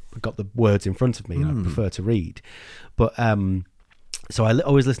when I've got the words in front of me, and I prefer to read. But so I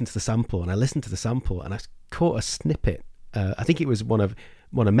always listen to the sample, and I listened to the sample, and I caught a snippet. I think it was one of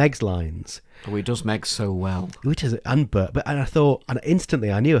Meg's lines. Oh, he does Meg so well. Which is Bert. But I thought, and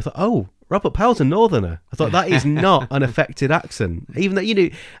instantly I knew. I thought, oh, Robert Powell's a northerner. I thought that is not an affected accent. Even though, you know,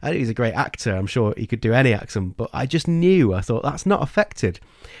 I know he's a great actor. I'm sure he could do any accent. But I just knew. I thought, that's not affected.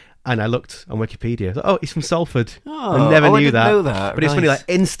 And I looked on Wikipedia. I thought, oh, he's from Salford. Oh, I never knew didn't that. know that. But it's funny, like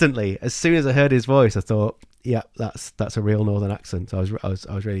instantly, as soon as I heard his voice, I thought, yeah, that's a real northern accent. So I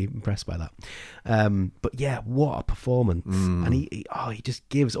was really impressed by that. But yeah, what a performance! And he just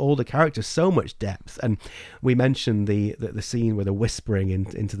gives all the characters so much depth. And we mentioned the scene where they're whispering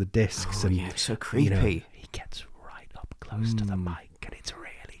into the discs, and it's so creepy. You know, he gets right up close to the mic, and it's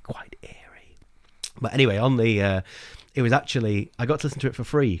really quite eerie. But anyway, on the it was actually, I got to listen to it for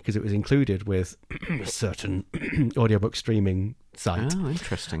free because it was included with a certain audiobook streaming site. Oh,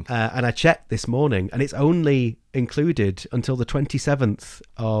 interesting. And I checked this morning, and it's only included until the 27th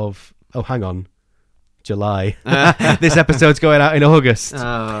of, July. This episode's going out in August.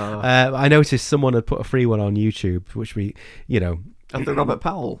 I noticed someone had put a free one on YouTube, which we, you know... Of the Robert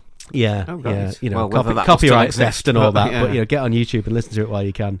Powell? Yeah, oh, right. Yeah, you know, well, copyright theft and all that, but you know, get on YouTube and listen to it while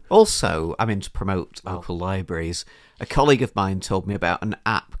you can. Also, I mean, to promote local libraries, a colleague of mine told me about an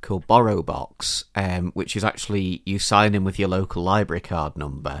app called BorrowBox, which is actually, you sign in with your local library card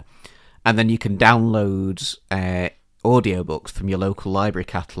number, and then you can download audiobooks from your local library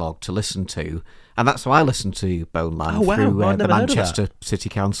catalogue to listen to, and that's how I listen to Boneland through the Manchester City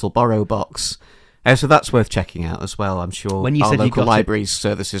Council BorrowBox. So that's worth checking out as well. I'm sure when you our said local libraries'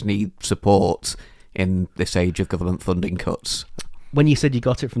 services need support in this age of government funding cuts. When you said you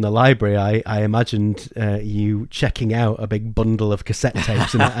got it from the library, I imagined you checking out a big bundle of cassette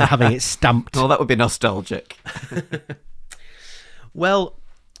tapes and having it stamped. Oh, that would be nostalgic. Well,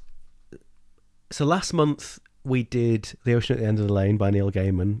 so last month we did The Ocean at the End of the Lane by Neil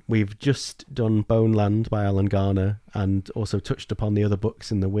Gaiman. We've just done Boneland by Alan Garner, and also touched upon the other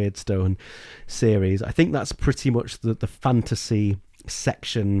books in the Weirdstone series. I think that's pretty much the fantasy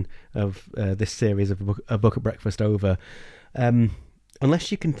section of this series of A Book at Breakfast over.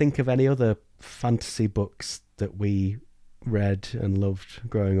 Unless you can think of any other fantasy books that we read and loved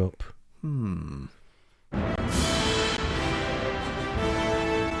growing up.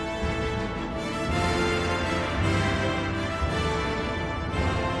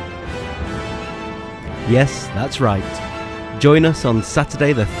 Yes, that's right. Join us on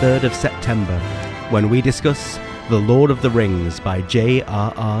Saturday the 3rd of September when we discuss The Lord of the Rings by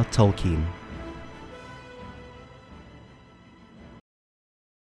J.R.R. Tolkien.